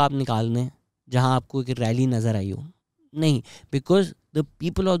एक मुल्क आप निकाल दें जहाँ आपको एक रैली नज़र आई हो, नहीं, because the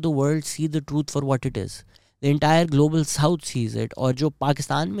people of the world see the truth for what it is, the entire global south sees it. और जो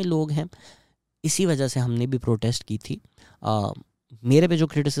पाकिस्तान में लोग हैं, इसी वजह से हमने भी प्रोटेस्ट की थी। मेरे पे जो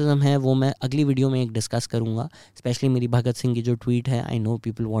क्रिटिसिज्म है वो मैं अगली वीडियो में एक डिस्कस करूँगा, स्पेशली मेरी भगत सिंह की जो ट्वीट है। I know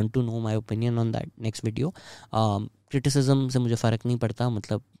people want to know my opinion on that next video. Criticism से मुझे फ़र्क नहीं पड़ता,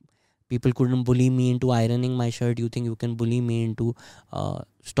 मतलब people couldn't bully me into ironing my shirt. You think you can bully me into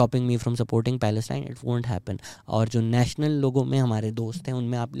stopping me from supporting Palestine? It won't happen. और जो national लोगों में हमारे दोस्त हैं,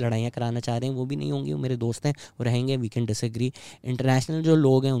 उनमें आप लड़ाइयाँ कराना चाह रहे हैं, वो भी नहीं होंगी, वो मेरे दोस्त हैं, वो रहेंगे। We can disagree. इंटरनेशनल जो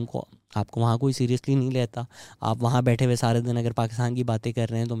लोग हैं, उनको आपको वहाँ कोई सीरियसली नहीं लेता। आप वहाँ बैठे हुए सारे दिन अगर पाकिस्तान की बातें कर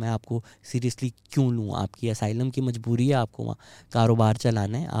रहे हैं तो मैं आपको सीरियसली क्यों लूँ? आपकी असाइलम की मजबूरी है, आपको वहाँ कारोबार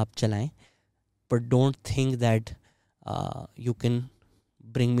चलाना है, आप चलाएँ, but don't think that you can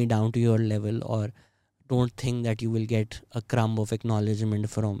bring me down to your level, or don't think that you will get a crumb of acknowledgement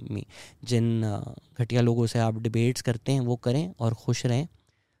from me. जिन घटिया लोगों से आप डिबेट्स करते हैं वो करें और खुश रहें,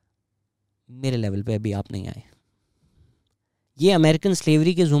 मेरे लेवल पे अभी आप नहीं आए। ये अमेरिकन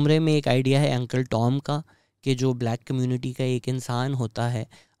स्लेवरी के ज़ुमरे में एक आइडिया है अंकल टॉम का, कि जो ब्लैक कम्युनिटी का एक इंसान होता है।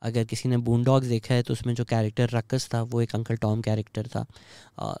 अगर किसी ने बूनडॉग्स देखा है तो उसमें जो कैरेक्टर रक्स था वो एक अंकल टॉम कैरेक्टर था।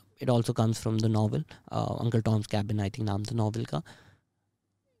 It also comes from the novel Uncle Tom's Cabin, I think नाम था नावल का।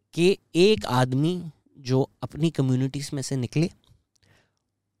 कि एक आदमी जो अपनी कम्युनिटीज़ में से निकले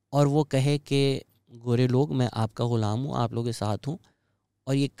और वो कहे कि गोरे लोग, मैं आपका ग़ुलाम हूँ, आप लोगों के साथ हूँ,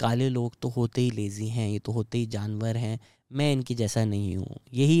 और ये काले लोग तो होते ही लेज़ी हैं, ये तो होते ही जानवर हैं, मैं इनकी जैसा नहीं हूँ।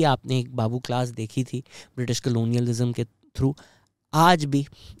 यही आपने एक बाबू क्लास देखी थी ब्रिटिश कॉलोनियलिज्म के थ्रू। आज भी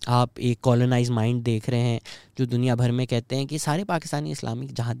आप एक कॉलोनाइज माइंड देख रहे हैं जो दुनिया भर में कहते हैं कि सारे पाकिस्तानी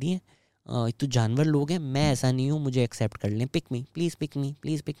इस्लामिक जहादी हैं, तो जानवर लोग हैं, मैं ऐसा नहीं हूँ, मुझे एक्सेप्ट कर लें, pick me please, pick me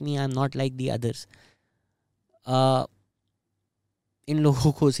please, pick me, I am not like the others. इन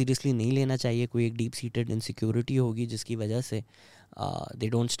लोगों को सीरियसली नहीं लेना चाहिए। कोई एक डीप सीटेड इनसिक्योरिटी होगी जिसकी वजह से they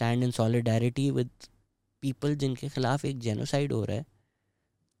don't stand in solidarity with people जिनके खिलाफ एक जेनोसाइड हो रहा है,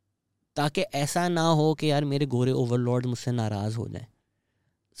 ताकि ऐसा ना हो कि यार मेरे गोरे ओवरलॉर्ड मुझसे नाराज़ हो जाएं।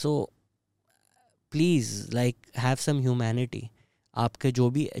 So please like have some humanity. आपके जो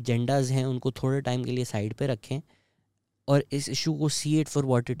भी एजेंडाज़ हैं उनको थोड़े टाइम के लिए साइड पे रखें और इस इशू को see it for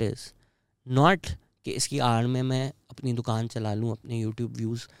what it is, not कि इसकी आड़ में मैं अपनी दुकान चला लूँ, अपने यूट्यूब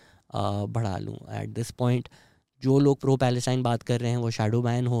व्यूज़ बढ़ा लूँ। एट दिस पॉइंट जो लोग प्रो पैलेस्टाइन बात कर रहे हैं वो शैडो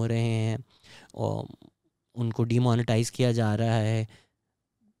बैन हो रहे हैं और उनको डीमोनेटाइज़ किया जा रहा है।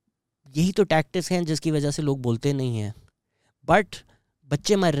 यही तो टैक्टिक्स हैं जिसकी वजह से लोग बोलते नहीं हैं। बट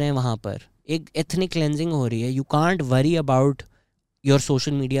बच्चे मर रहे हैं वहाँ पर, एक एथनिक क्लेंजिंग हो रही है। You can't worry about your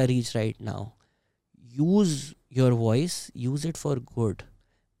social media reach right now. Use your voice, use it for good,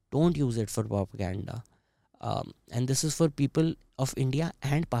 don't use it for propaganda, and this is for people of India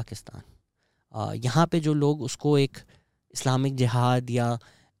and Pakistan. यहाँ पे जो लोग उसको एक Islamic जिहाद या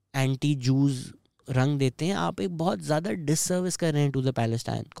anti use रंग देते हैं, आप एक बहुत ज़्यादा डिससर्विस कर रहे हैं टू द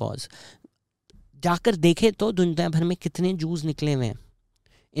पैलेस्टाइन कॉज। जाकर देखें तो दुनिया भर में कितने जूज़ निकले हुए हैं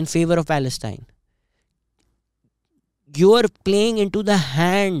in favour of Palestine. You are playing into the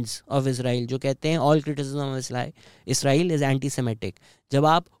hands of Israel, जो कहते हैं all criticism of Israel is anti semitic. जब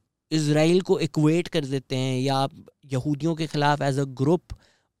आप इसराइल को इक्वेट कर देते हैं या आप यहूदियों के ख़िलाफ़ एज अ ग्रुप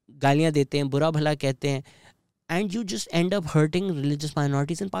गालियाँ देते हैं, बुरा भला कहते हैं, and you just end up hurting religious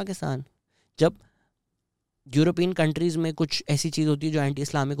minorities in Pakistan. जब यूरोपियन कंट्रीज़ में कुछ ऐसी चीज़ होती है जो एंटी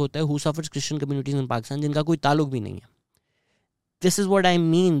इस्लामिक होता है, हु सफर्स क्रिश्चियन कम्युनिटीज़ इन पाकिस्तान जिनका कोई ताल्लुक भी नहीं है। This is what I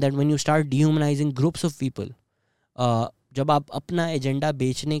mean that when you start डिह्यूमनाइजिंग groups of people, जब आप अपना एजेंडा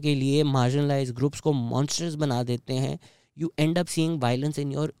बेचने के लिए मार्जिनलाइज ग्रुप्स को मॉन्स्टर्स बना देते हैं, you end up seeing violence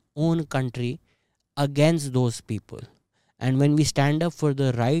in your own country against those people. And when we stand up for the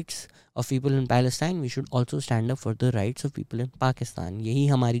rights of people in Palestine, we should also stand up for the rights of people in Pakistan. यही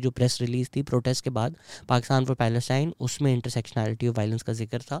हमारी जो press release थी protest के बाद, Pakistan for Palestine, उसमें intersectionality of violence का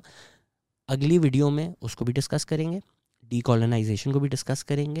जिक्र था। अगली वीडियो में उसको भी डिस्कस करेंगे, डीकॉलोनाइजेशन को भी डिस्कस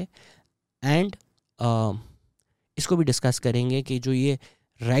करेंगे, एंड इसको भी डिस्कस करेंगे कि जो ये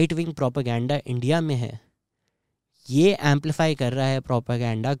राइट विंग प्रोपेगेंडा इंडिया में है, ये एम्पलीफाई कर रहा है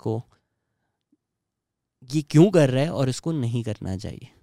प्रोपेगेंडा को, ये क्यों कर रहा है और इसको नहीं करना चाहिए।